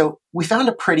 So we found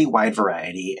a pretty wide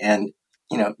variety, and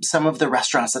some of the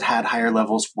restaurants that had higher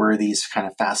levels were these kind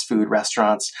of fast food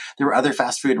restaurants. There were other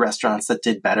fast food restaurants that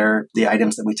did better. The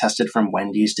items that we tested from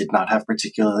Wendy's did not have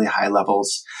particularly high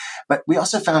levels. But we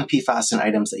also found PFAS in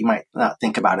items that you might not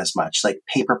think about as much, like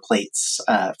paper plates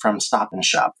from Stop and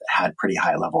Shop that had pretty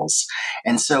high levels.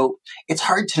 And so it's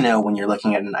hard to know when you're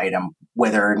looking at an item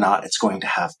whether or not it's going to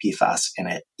have PFAS in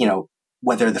it.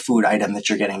 Whether the food item that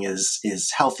you're getting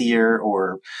is healthier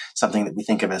or something that we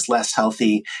think of as less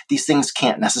healthy. These things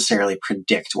can't necessarily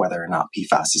predict whether or not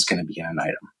PFAS is going to be in an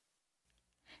item.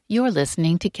 You're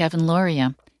listening to Kevin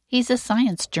Loria. He's a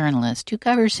science journalist who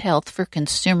covers health for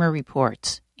Consumer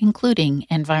Reports, including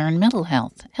environmental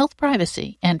health, health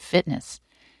privacy, and fitness.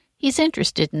 He's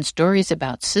interested in stories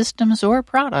about systems or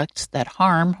products that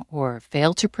harm or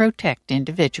fail to protect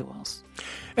individuals.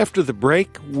 After the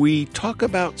break, we talk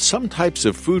about some types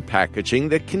of food packaging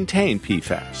that contain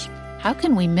PFAS. How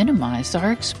can we minimize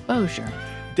our exposure?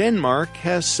 Denmark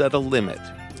has set a limit.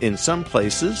 In some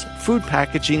places, food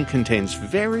packaging contains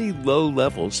very low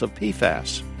levels of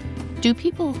PFAS. Do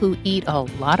people who eat a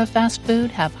lot of fast food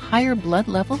have higher blood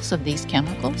levels of these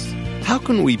chemicals? How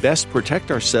can we best protect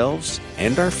ourselves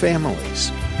and our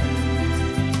families?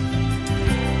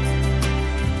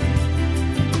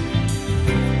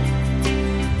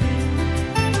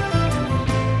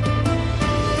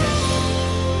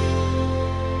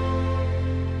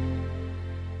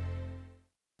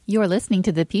 You're listening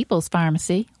to The People's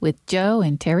Pharmacy with Joe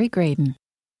and Terry Graydon.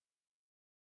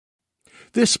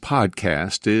 This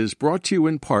podcast is brought to you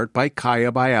in part by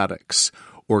Kaya Biotics,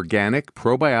 organic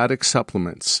probiotic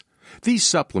supplements. These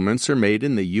supplements are made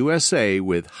in the USA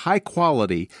with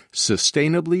high-quality,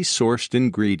 sustainably sourced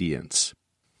ingredients.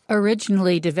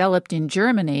 Originally developed in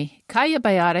Germany, Kaya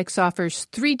Biotics offers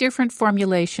 3 different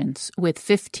formulations with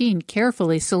 15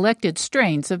 carefully selected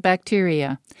strains of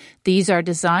bacteria. These are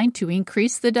designed to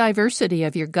increase the diversity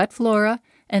of your gut flora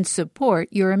and support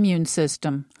your immune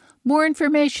system. More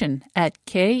information at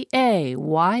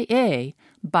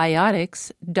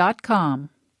kayabiotics.com.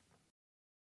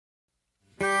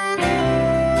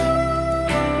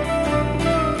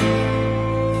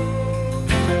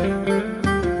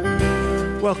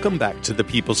 Welcome back to the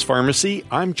People's Pharmacy.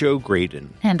 I'm Joe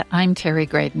Graydon. And I'm Terry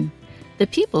Graydon. The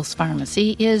People's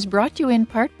Pharmacy is brought to you in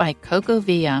part by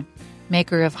CocoVia,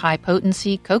 maker of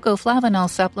high-potency cocoflavanol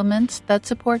supplements that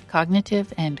support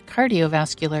cognitive and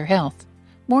cardiovascular health.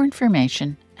 More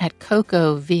information at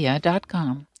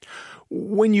cocovia.com.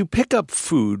 When you pick up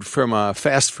food from a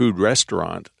fast food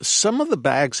restaurant, some of the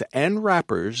bags and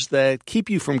wrappers that keep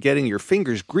you from getting your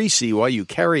fingers greasy while you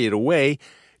carry it away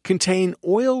contain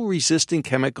oil-resistant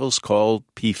chemicals called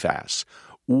PFAS.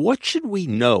 What should we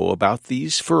know about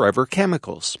these forever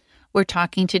chemicals? We're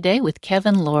talking today with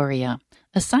Kevin Loria,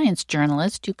 a science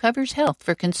journalist who covers health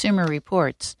for Consumer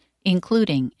Reports,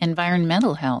 including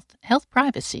environmental health, health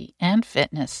privacy, and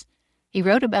fitness. He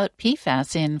wrote about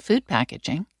PFAS in food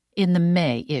packaging in the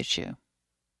May issue.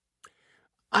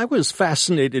 I was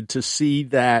fascinated to see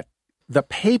that the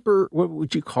paper, what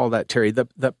would you call that, Terry? The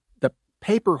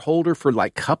paper holder for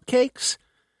like cupcakes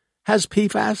has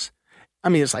PFAS. I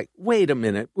mean, it's like, wait a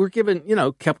minute, we're giving,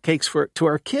 cupcakes to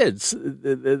our kids.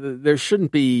 There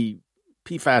shouldn't be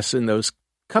PFAS in those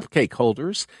cupcake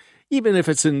holders, even if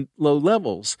it's in low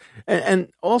levels.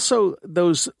 And also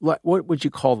those, what would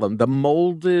you call them? The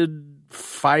molded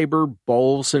fiber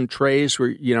bowls and trays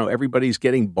where, everybody's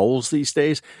getting bowls these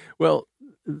days. Well,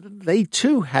 they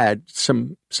too had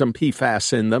some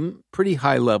PFAS in them, pretty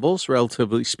high levels,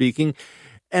 relatively speaking.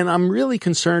 And I'm really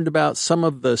concerned about some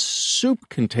of the soup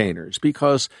containers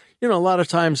because, a lot of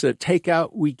times at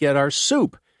takeout, we get our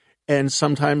soup. And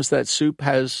sometimes that soup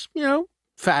has,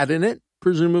 fat in it,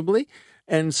 presumably.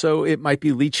 And so it might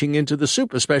be leaching into the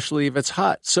soup, especially if it's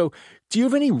hot. So do you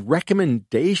have any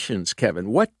recommendations,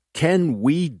 Kevin? What can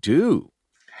we do?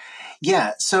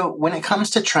 Yeah, so when it comes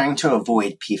to trying to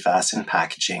avoid PFAS in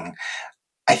packaging,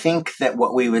 I think that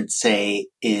what we would say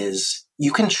is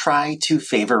you can try to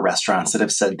favor restaurants that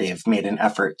have said they've made an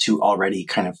effort to already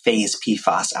kind of phase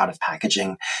PFAS out of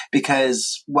packaging,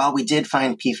 because while we did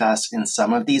find PFAS in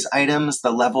some of these items, the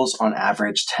levels on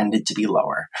average tended to be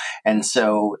lower. And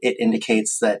so it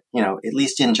indicates that, at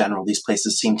least in general, these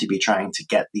places seem to be trying to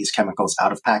get these chemicals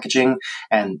out of packaging.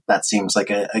 And that seems like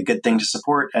a good thing to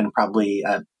support and probably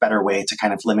a better way to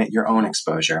kind of limit your own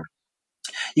exposure.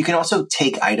 You can also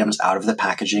take items out of the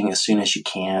packaging as soon as you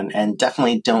can, and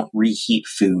definitely don't reheat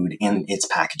food in its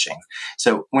packaging.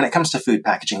 So when it comes to food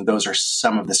packaging, those are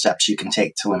some of the steps you can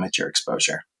take to limit your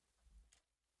exposure.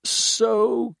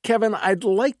 So, Kevin, I'd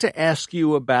like to ask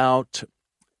you about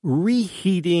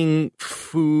reheating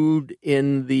food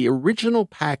in the original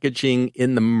packaging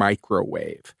in the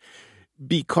microwave,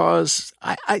 because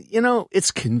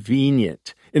it's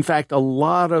convenient. In fact, a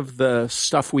lot of the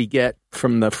stuff we get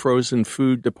from the frozen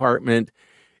food department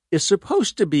is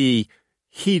supposed to be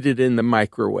heated in the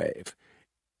microwave.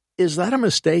 Is that a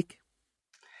mistake?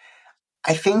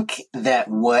 I think that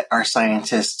what our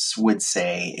scientists would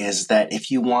say is that if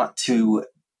you want to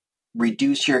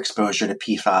reduce your exposure to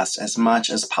PFAS as much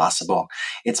as possible,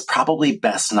 it's probably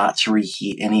best not to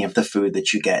reheat any of the food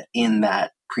that you get in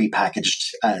that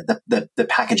prepackaged, the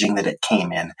packaging that it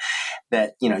came in.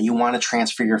 That, you want to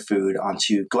transfer your food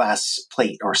onto glass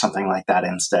plate or something like that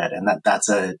instead. And that's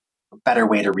a better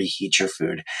way to reheat your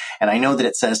food. And I know that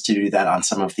it says to do that on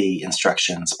some of the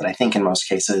instructions, but I think in most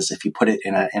cases, if you put it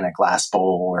in a glass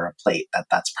bowl or a plate,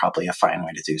 that's probably a fine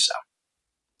way to do so.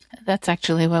 That's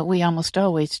actually what we almost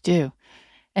always do.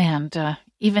 And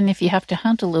even if you have to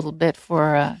hunt a little bit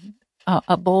for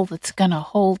a bowl that's going to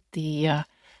hold the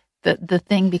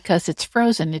thing because it's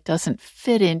frozen, it doesn't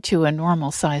fit into a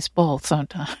normal size bowl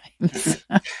sometimes.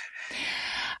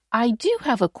 I do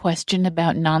have a question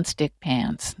about nonstick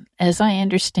pans. As I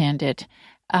understand it,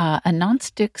 a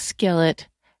nonstick skillet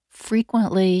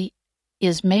frequently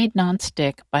is made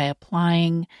nonstick by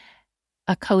applying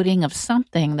a coating of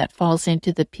something that falls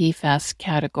into the PFAS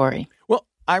category. Well,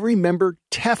 I remember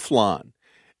Teflon,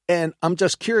 and I'm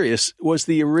just curious, was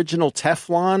the original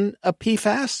Teflon a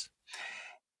PFAS?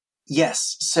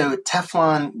 Yes. So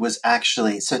Teflon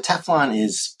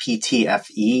is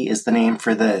PTFE is the name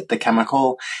for the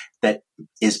chemical that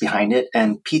is behind it.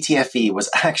 And PTFE was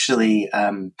actually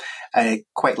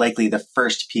quite likely the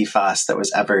first PFAS that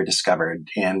was ever discovered.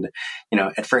 And,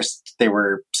 at first there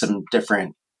were some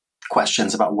different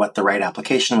questions about what the right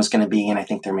application was going to be. And I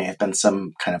think there may have been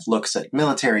some kind of looks at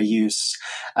military use,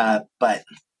 but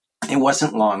it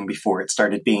wasn't long before it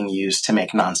started being used to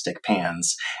make nonstick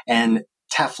pans. And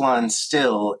Teflon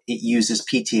still, it uses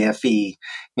PTFE.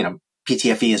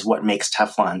 PTFE is what makes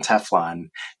Teflon Teflon.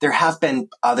 There have been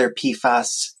other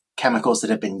PFAS chemicals that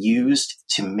have been used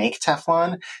to make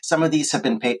Teflon. Some of these have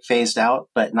been phased out,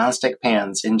 but nonstick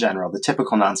pans in general, the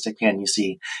typical nonstick pan you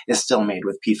see is still made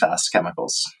with PFAS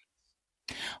chemicals.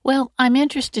 Well, I'm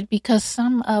interested because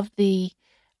some of the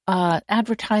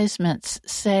advertisements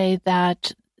say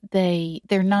that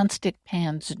their nonstick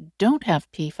pans don't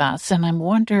have PFAS, and I'm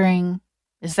wondering,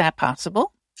 is that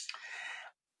possible?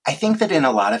 I think that in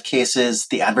a lot of cases,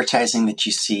 the advertising that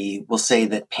you see will say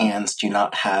that pans do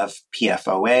not have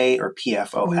PFOA or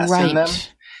PFOS in them.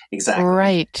 Right. Exactly.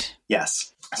 Right.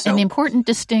 Yes. An important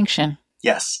distinction.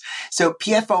 Yes. So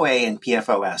PFOA and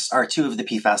PFOS are two of the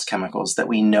PFAS chemicals that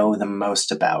we know the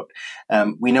most about.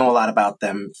 We know a lot about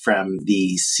them from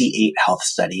the C8 health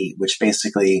study, which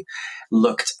basically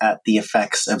looked at the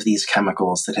effects of these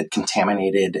chemicals that had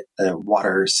contaminated the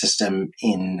water system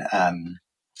in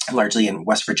largely in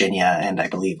West Virginia and I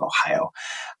believe Ohio.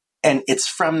 And it's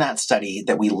from that study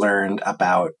that we learned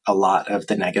about a lot of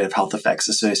the negative health effects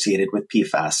associated with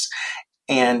PFAS.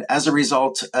 And as a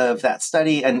result of that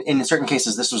study, and in certain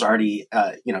cases, this was already,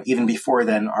 even before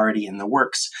then, already in the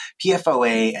works,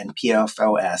 PFOA and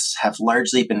PFOS have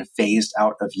largely been phased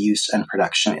out of use and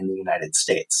production in the United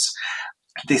States.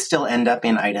 They still end up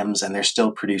in items and they're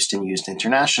still produced and used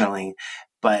internationally,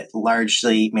 but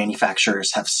largely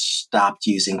manufacturers have stopped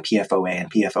using PFOA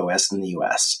and PFOS in the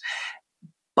US.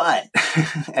 But,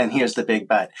 and here's the big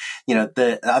but,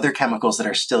 the other chemicals that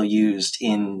are still used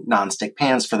in nonstick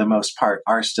pans for the most part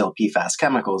are still PFAS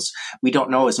chemicals. We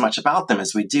don't know as much about them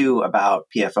as we do about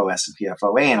PFOS and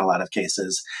PFOA in a lot of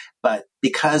cases, but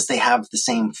because they have the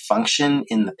same function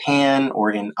in the pan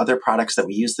or in other products that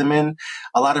we use them in,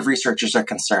 a lot of researchers are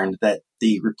concerned that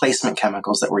the replacement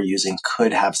chemicals that we're using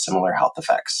could have similar health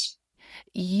effects.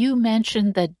 You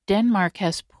mentioned that Denmark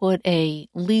has put a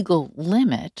legal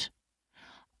limit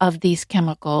of these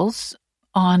chemicals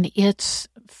on its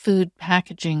food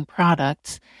packaging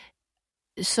products.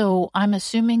 So I'm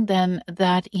assuming then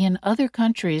that in other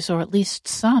countries, or at least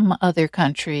some other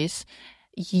countries,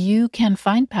 you can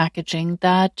find packaging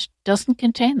that doesn't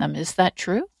contain them. Is that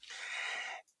true?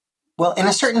 Well, in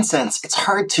a certain sense, it's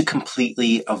hard to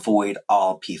completely avoid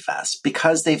all PFAS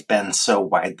because they've been so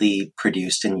widely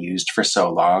produced and used for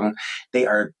so long. They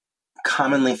are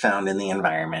commonly found in the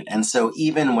environment. And so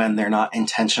even when they're not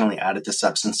intentionally added to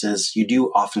substances, you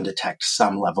do often detect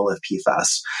some level of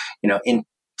PFAS. In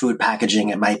food packaging,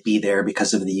 it might be there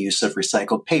because of the use of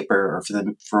recycled paper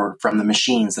or from the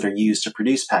machines that are used to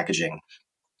produce packaging.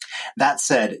 That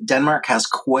said, Denmark has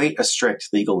quite a strict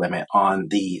legal limit on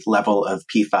the level of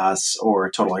PFAS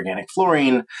or total organic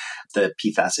fluorine, the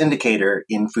PFAS indicator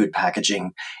in food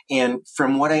packaging. And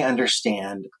from what I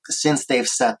understand, since they've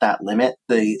set that limit,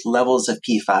 the levels of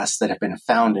PFAS that have been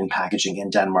found in packaging in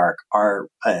Denmark are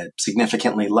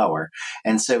significantly lower.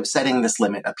 And so setting this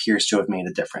limit appears to have made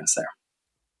a difference there.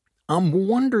 I'm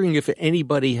wondering if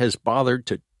anybody has bothered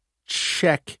to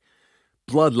check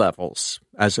blood levels,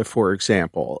 for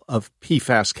example, of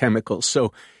PFAS chemicals.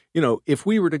 So, if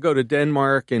we were to go to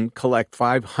Denmark and collect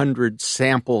 500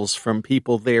 samples from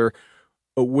people there,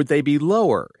 would they be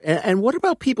lower? And what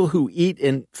about people who eat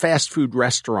in fast food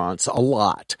restaurants a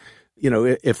lot?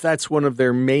 If that's one of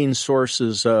their main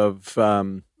sources of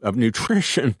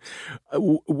nutrition,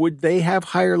 would they have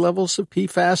higher levels of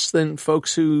PFAS than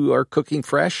folks who are cooking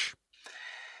fresh?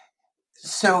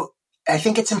 So I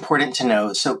think it's important to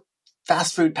know. So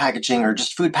fast food packaging, or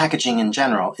just food packaging in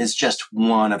general, is just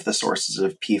one of the sources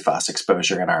of PFAS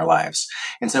exposure in our lives.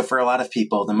 And so for a lot of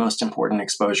people, the most important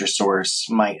exposure source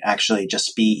might actually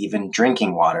just be even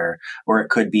drinking water, or it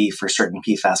could be for certain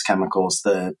PFAS chemicals,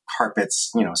 the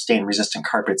carpets, stain-resistant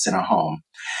carpets in a home.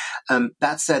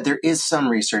 That said, there is some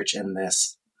research in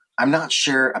this. I'm not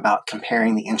sure about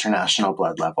comparing the international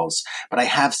blood levels, but I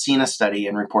have seen a study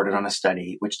and reported on a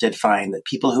study which did find that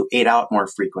people who ate out more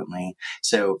frequently,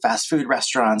 so fast food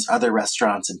restaurants, other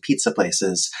restaurants, and pizza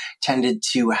places, tended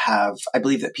to have, I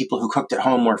believe that people who cooked at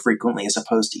home more frequently as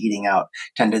opposed to eating out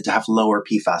tended to have lower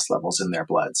PFAS levels in their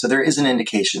blood. So there is an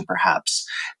indication perhaps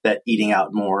that eating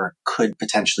out more could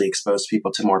potentially expose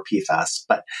people to more PFAS.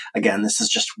 But again, this is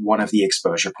just one of the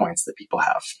exposure points that people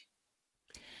have.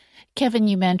 Kevin,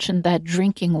 you mentioned that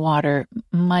drinking water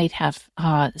might have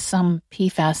some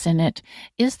PFAS in it.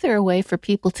 Is there a way for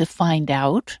people to find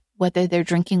out whether their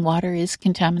drinking water is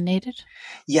contaminated?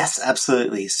 Yes,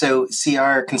 absolutely. So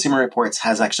CR, Consumer Reports,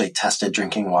 has actually tested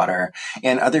drinking water,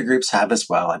 and other groups have as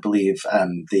well. I believe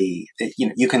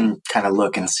you can kind of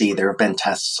look and see there have been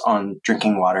tests on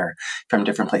drinking water from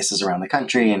different places around the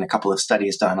country and a couple of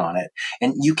studies done on it.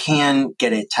 And you can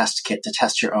get a test kit to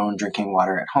test your own drinking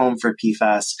water at home for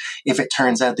PFAS. If it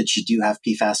turns out that you do have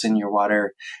PFAS in your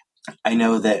water, I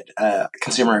know that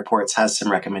Consumer Reports has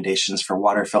some recommendations for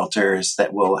water filters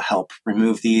that will help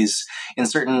remove these. In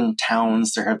certain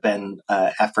towns, there have been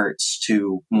efforts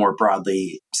to more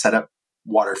broadly set up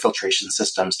water filtration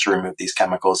systems to remove these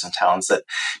chemicals in towns that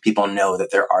people know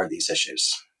that there are these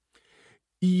issues.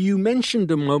 You mentioned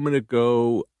a moment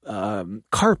ago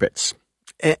carpets,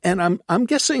 and I'm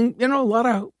guessing a lot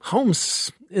of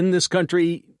homes in this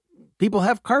country, people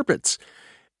have carpets.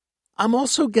 I'm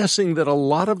also guessing that a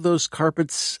lot of those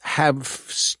carpets have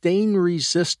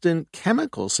stain-resistant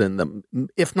chemicals in them,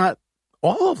 if not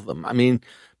all of them. I mean,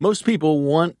 most people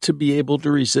want to be able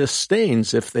to resist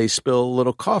stains if they spill a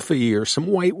little coffee or some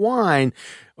white wine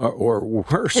or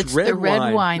worse, it's red wine. It's the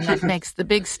red wine that makes the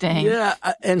big stain. Yeah.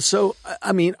 And so,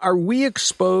 I mean, are we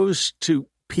exposed to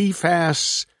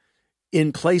PFAS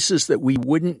in places that we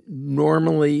wouldn't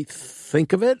normally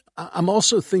think of it? I'm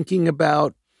also thinking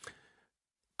about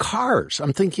cars.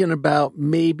 I'm thinking about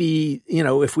maybe,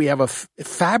 if we have a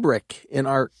fabric in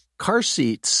our car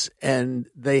seats and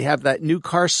they have that new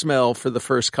car smell for the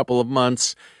first couple of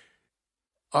months,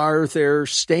 are there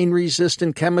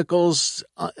stain-resistant chemicals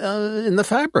in the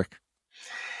fabric?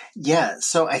 Yeah,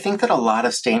 so I think that a lot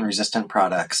of stain-resistant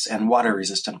products and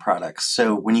water-resistant products.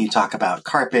 So when you talk about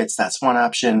carpets, that's one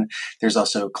option. There's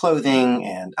also clothing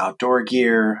and outdoor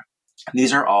gear.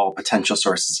 These are all potential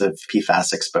sources of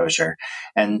PFAS exposure.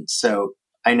 And so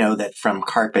I know that from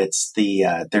carpets,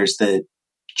 there's the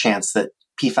chance that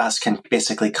PFAS can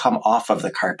basically come off of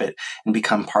the carpet and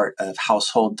become part of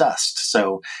household dust.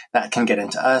 So that can get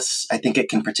into us. I think it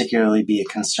can particularly be a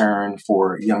concern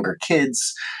for younger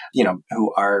kids,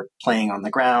 who are playing on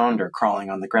the ground or crawling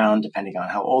on the ground, depending on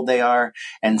how old they are.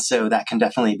 And so that can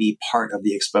definitely be part of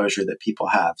the exposure that people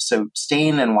have. So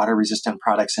stain and water resistant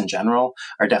products in general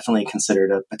are definitely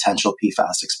considered a potential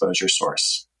PFAS exposure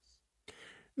source.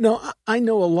 No, I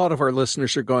know a lot of our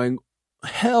listeners are going,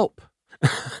 help.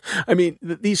 I mean,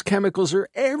 these chemicals are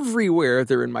everywhere.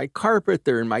 They're in my carpet.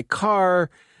 They're in my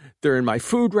car. They're in my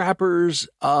food wrappers.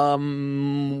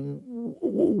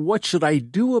 What should I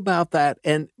do about that?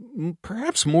 And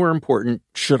perhaps more important,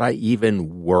 should I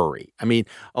even worry? I mean,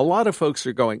 a lot of folks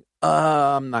are going,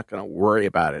 I'm not going to worry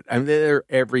about it. I mean, they're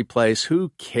every place.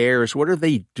 Who cares? What are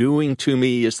they doing to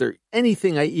me? Is there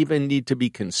anything I even need to be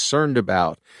concerned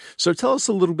about? So tell us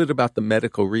a little bit about the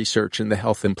medical research and the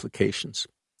health implications.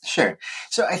 Sure.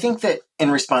 So I think that in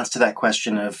response to that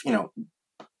question of,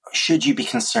 should you be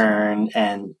concerned?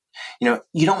 And, you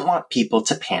don't want people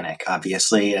to panic,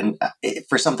 obviously. And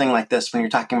for something like this, when you're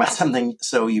talking about something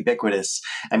so ubiquitous,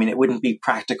 I mean, it wouldn't be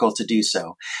practical to do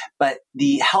so. But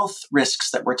the health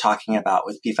risks that we're talking about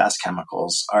with PFAS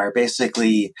chemicals are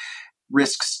basically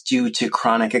risks due to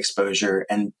chronic exposure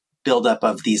and buildup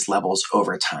of these levels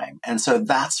over time. And so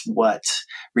that's what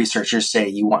researchers say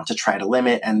you want to try to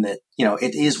limit, and that,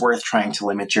 it is worth trying to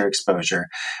limit your exposure.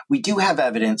 We do have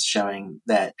evidence showing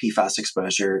that PFAS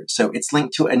exposure, so it's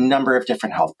linked to a number of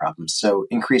different health problems. So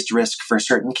increased risk for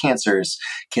certain cancers,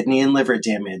 kidney and liver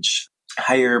damage,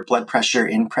 higher blood pressure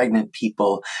in pregnant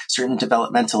people, certain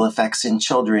developmental effects in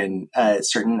children,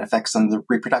 certain effects on the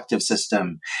reproductive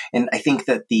system. And I think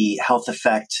that the health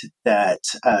effect that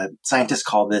scientists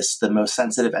call this the most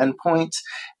sensitive endpoint,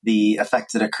 the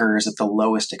effect that occurs at the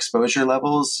lowest exposure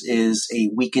levels, is a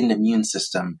weakened immune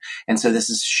system. And so this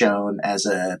is shown as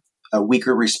a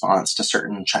weaker response to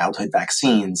certain childhood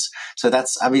vaccines. So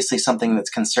that's obviously something that's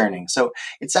concerning. So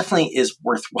it definitely is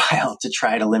worthwhile to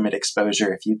try to limit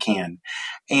exposure if you can.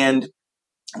 And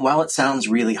while it sounds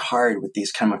really hard with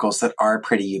these chemicals that are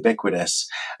pretty ubiquitous,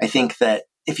 I think that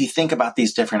if you think about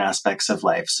these different aspects of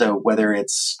life, so whether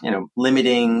it's,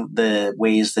 limiting the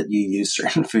ways that you use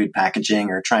certain food packaging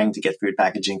or trying to get food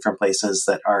packaging from places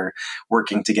that are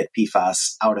working to get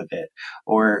PFAS out of it,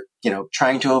 or,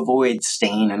 trying to avoid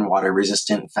stain and water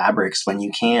resistant fabrics when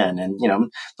you can, and,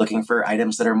 looking for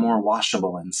items that are more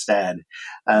washable instead.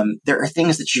 There are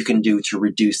things that you can do to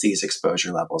reduce these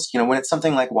exposure levels. When it's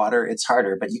something like water, it's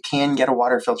harder, but you can get a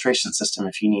water filtration system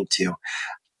if you need to.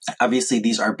 Obviously,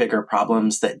 these are bigger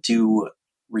problems that do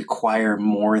require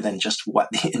more than just what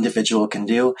the individual can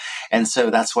do. And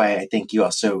so that's why I think you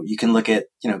can look at,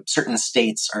 certain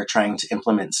states are trying to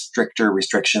implement stricter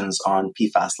restrictions on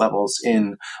PFAS levels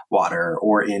in water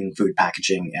or in food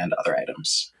packaging and other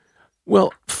items.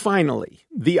 Well, finally,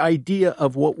 the idea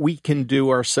of what we can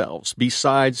do ourselves,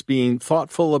 besides being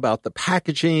thoughtful about the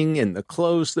packaging and the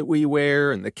clothes that we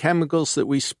wear and the chemicals that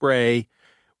we spray.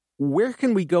 Where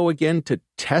can we go again to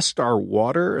test our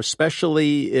water,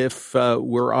 especially if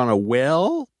we're on a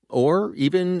well or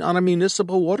even on a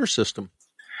municipal water system?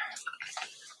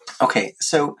 Okay,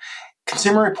 so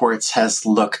Consumer Reports has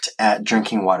looked at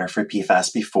drinking water for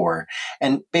PFAS before,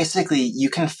 and basically you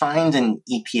can find an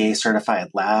EPA certified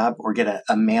lab or get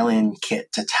a mail-in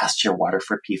kit to test your water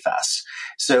for PFAS.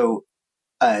 So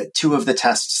two of the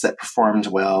tests that performed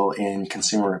well in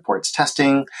Consumer Reports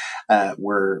testing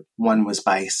were, one was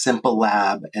by Simple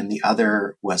Lab and the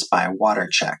other was by Water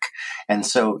Check. And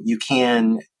so you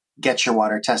can get your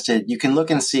water tested. You can look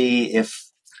and see if,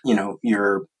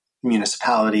 your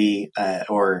municipality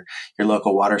or your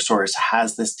local water source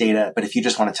has this data. But if you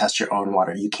just want to test your own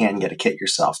water, you can get a kit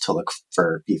yourself to look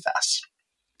for PFAS.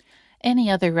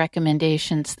 Any other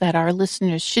recommendations that our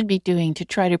listeners should be doing to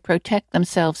try to protect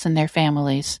themselves and their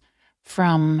families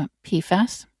from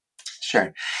PFAS?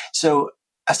 Sure. So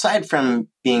aside from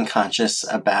being conscious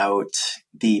about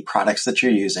the products that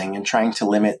you're using and trying to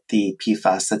limit the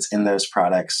PFAS that's in those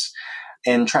products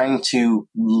and trying to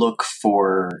look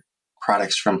for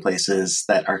products from places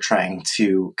that are trying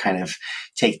to kind of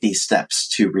take these steps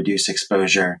to reduce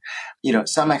exposure,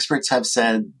 some experts have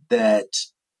said that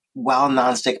while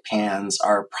nonstick pans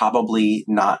are probably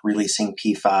not releasing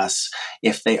PFAS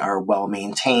if they are well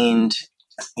maintained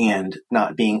and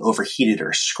not being overheated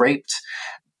or scraped,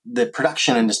 the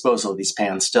production and disposal of these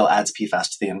pans still adds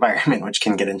PFAS to the environment, which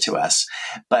can get into us.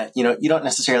 But, you don't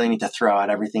necessarily need to throw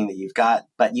out everything that you've got,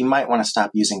 but you might want to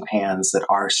stop using pans that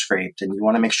are scraped, and you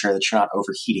want to make sure that you're not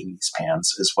overheating these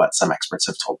pans, is what some experts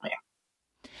have told me.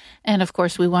 And of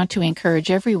course, we want to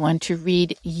encourage everyone to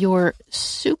read your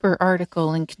super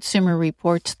article in Consumer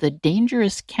Reports, The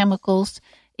Dangerous Chemicals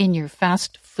in Your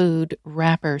Fast Food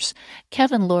Wrappers.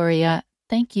 Kevin Loria,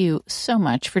 thank you so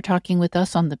much for talking with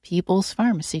us on the People's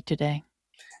Pharmacy today.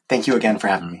 Thank you again for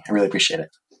having me. I really appreciate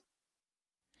it.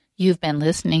 You've been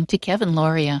listening to Kevin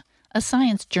Loria, a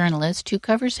science journalist who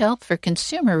covers health for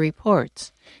Consumer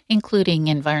Reports, including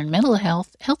environmental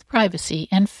health, health privacy,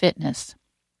 and fitness.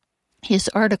 His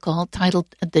article,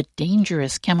 titled The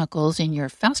Dangerous Chemicals in Your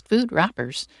Fast Food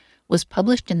Wrappers, was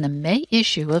published in the May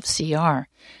issue of CR.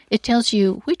 It tells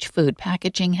you which food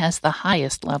packaging has the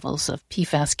highest levels of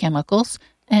PFAS chemicals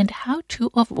and how to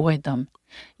avoid them.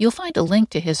 You'll find a link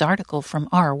to his article from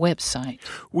our website.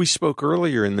 We spoke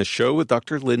earlier in the show with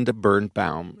Dr. Linda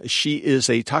Birnbaum. She is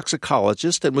a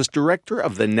toxicologist and was director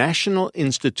of the National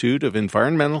Institute of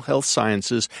Environmental Health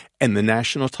Sciences and the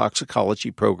National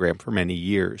Toxicology Program for many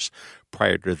years.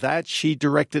 Prior to that, she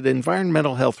directed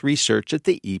environmental health research at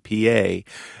the EPA.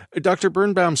 Dr.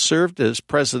 Birnbaum served as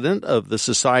president of the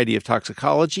Society of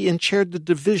Toxicology and chaired the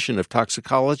Division of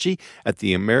Toxicology at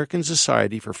the American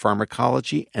Society for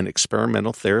Pharmacology and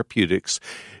Experimental Therapeutics.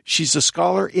 She's a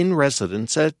scholar in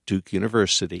residence at Duke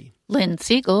University. Lynn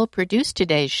Siegel produced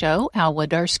today's show. Al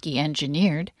Wadarski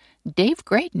engineered. Dave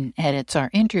Graydon edits our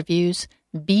interviews.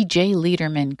 B.J.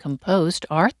 Liederman composed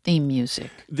our theme music.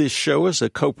 This show is a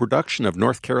co-production of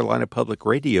North Carolina Public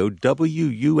Radio,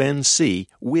 WUNC,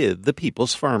 with the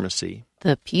People's Pharmacy.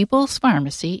 The People's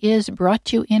Pharmacy is brought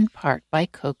to you in part by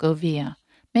CocoVia,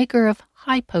 maker of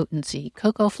high-potency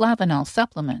cocoflavanol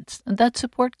supplements that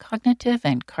support cognitive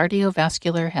and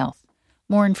cardiovascular health.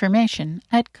 More information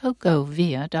at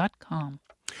cocovia.com.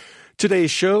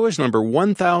 Today's show is number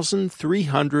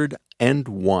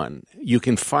 1301. You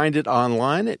can find it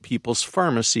online at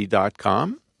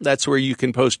peoplespharmacy.com. That's where you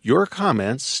can post your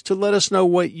comments to let us know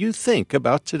what you think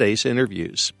about today's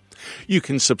interviews. You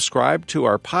can subscribe to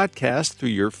our podcast through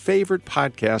your favorite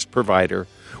podcast provider.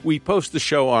 We post the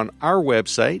show on our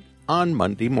website on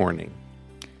Monday morning.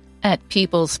 At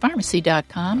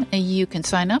peoplespharmacy.com, you can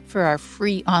sign up for our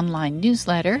free online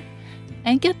newsletter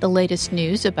and get the latest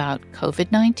news about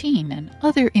COVID-19 and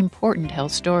other important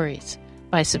health stories.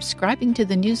 By subscribing to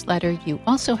the newsletter, you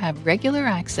also have regular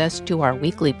access to our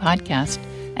weekly podcast,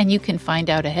 and you can find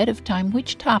out ahead of time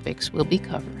which topics we'll be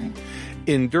covering.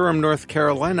 In Durham, North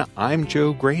Carolina, I'm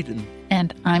Joe Graydon.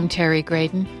 And I'm Terry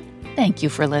Graydon. Thank you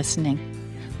for listening.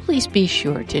 Please be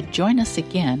sure to join us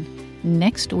again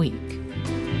next week.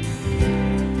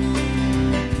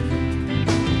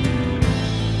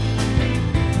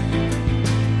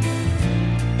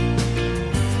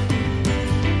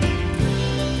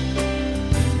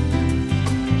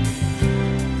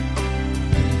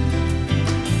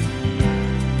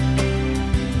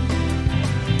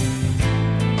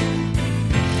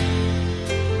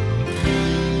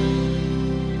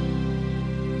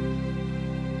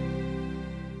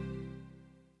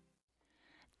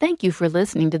 Thank you for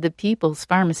listening to the People's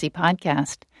Pharmacy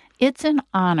Podcast. It's an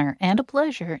honor and a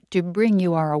pleasure to bring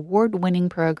you our award-winning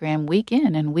program week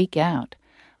in and week out.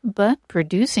 But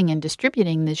producing and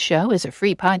distributing this show as a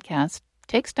free podcast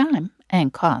takes time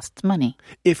and costs money.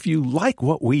 If you like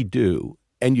what we do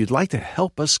and you'd like to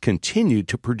help us continue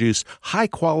to produce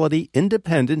high-quality,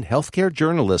 independent healthcare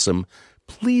journalism,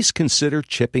 please consider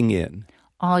chipping in.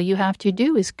 All you have to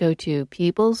do is go to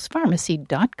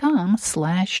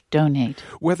peoplespharmacy.com/donate.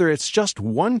 Whether it's just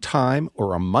one time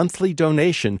or a monthly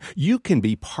donation, you can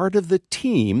be part of the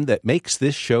team that makes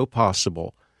this show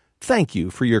possible. Thank you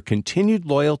for your continued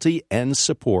loyalty and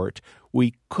support.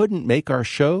 We couldn't make our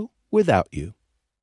show without you.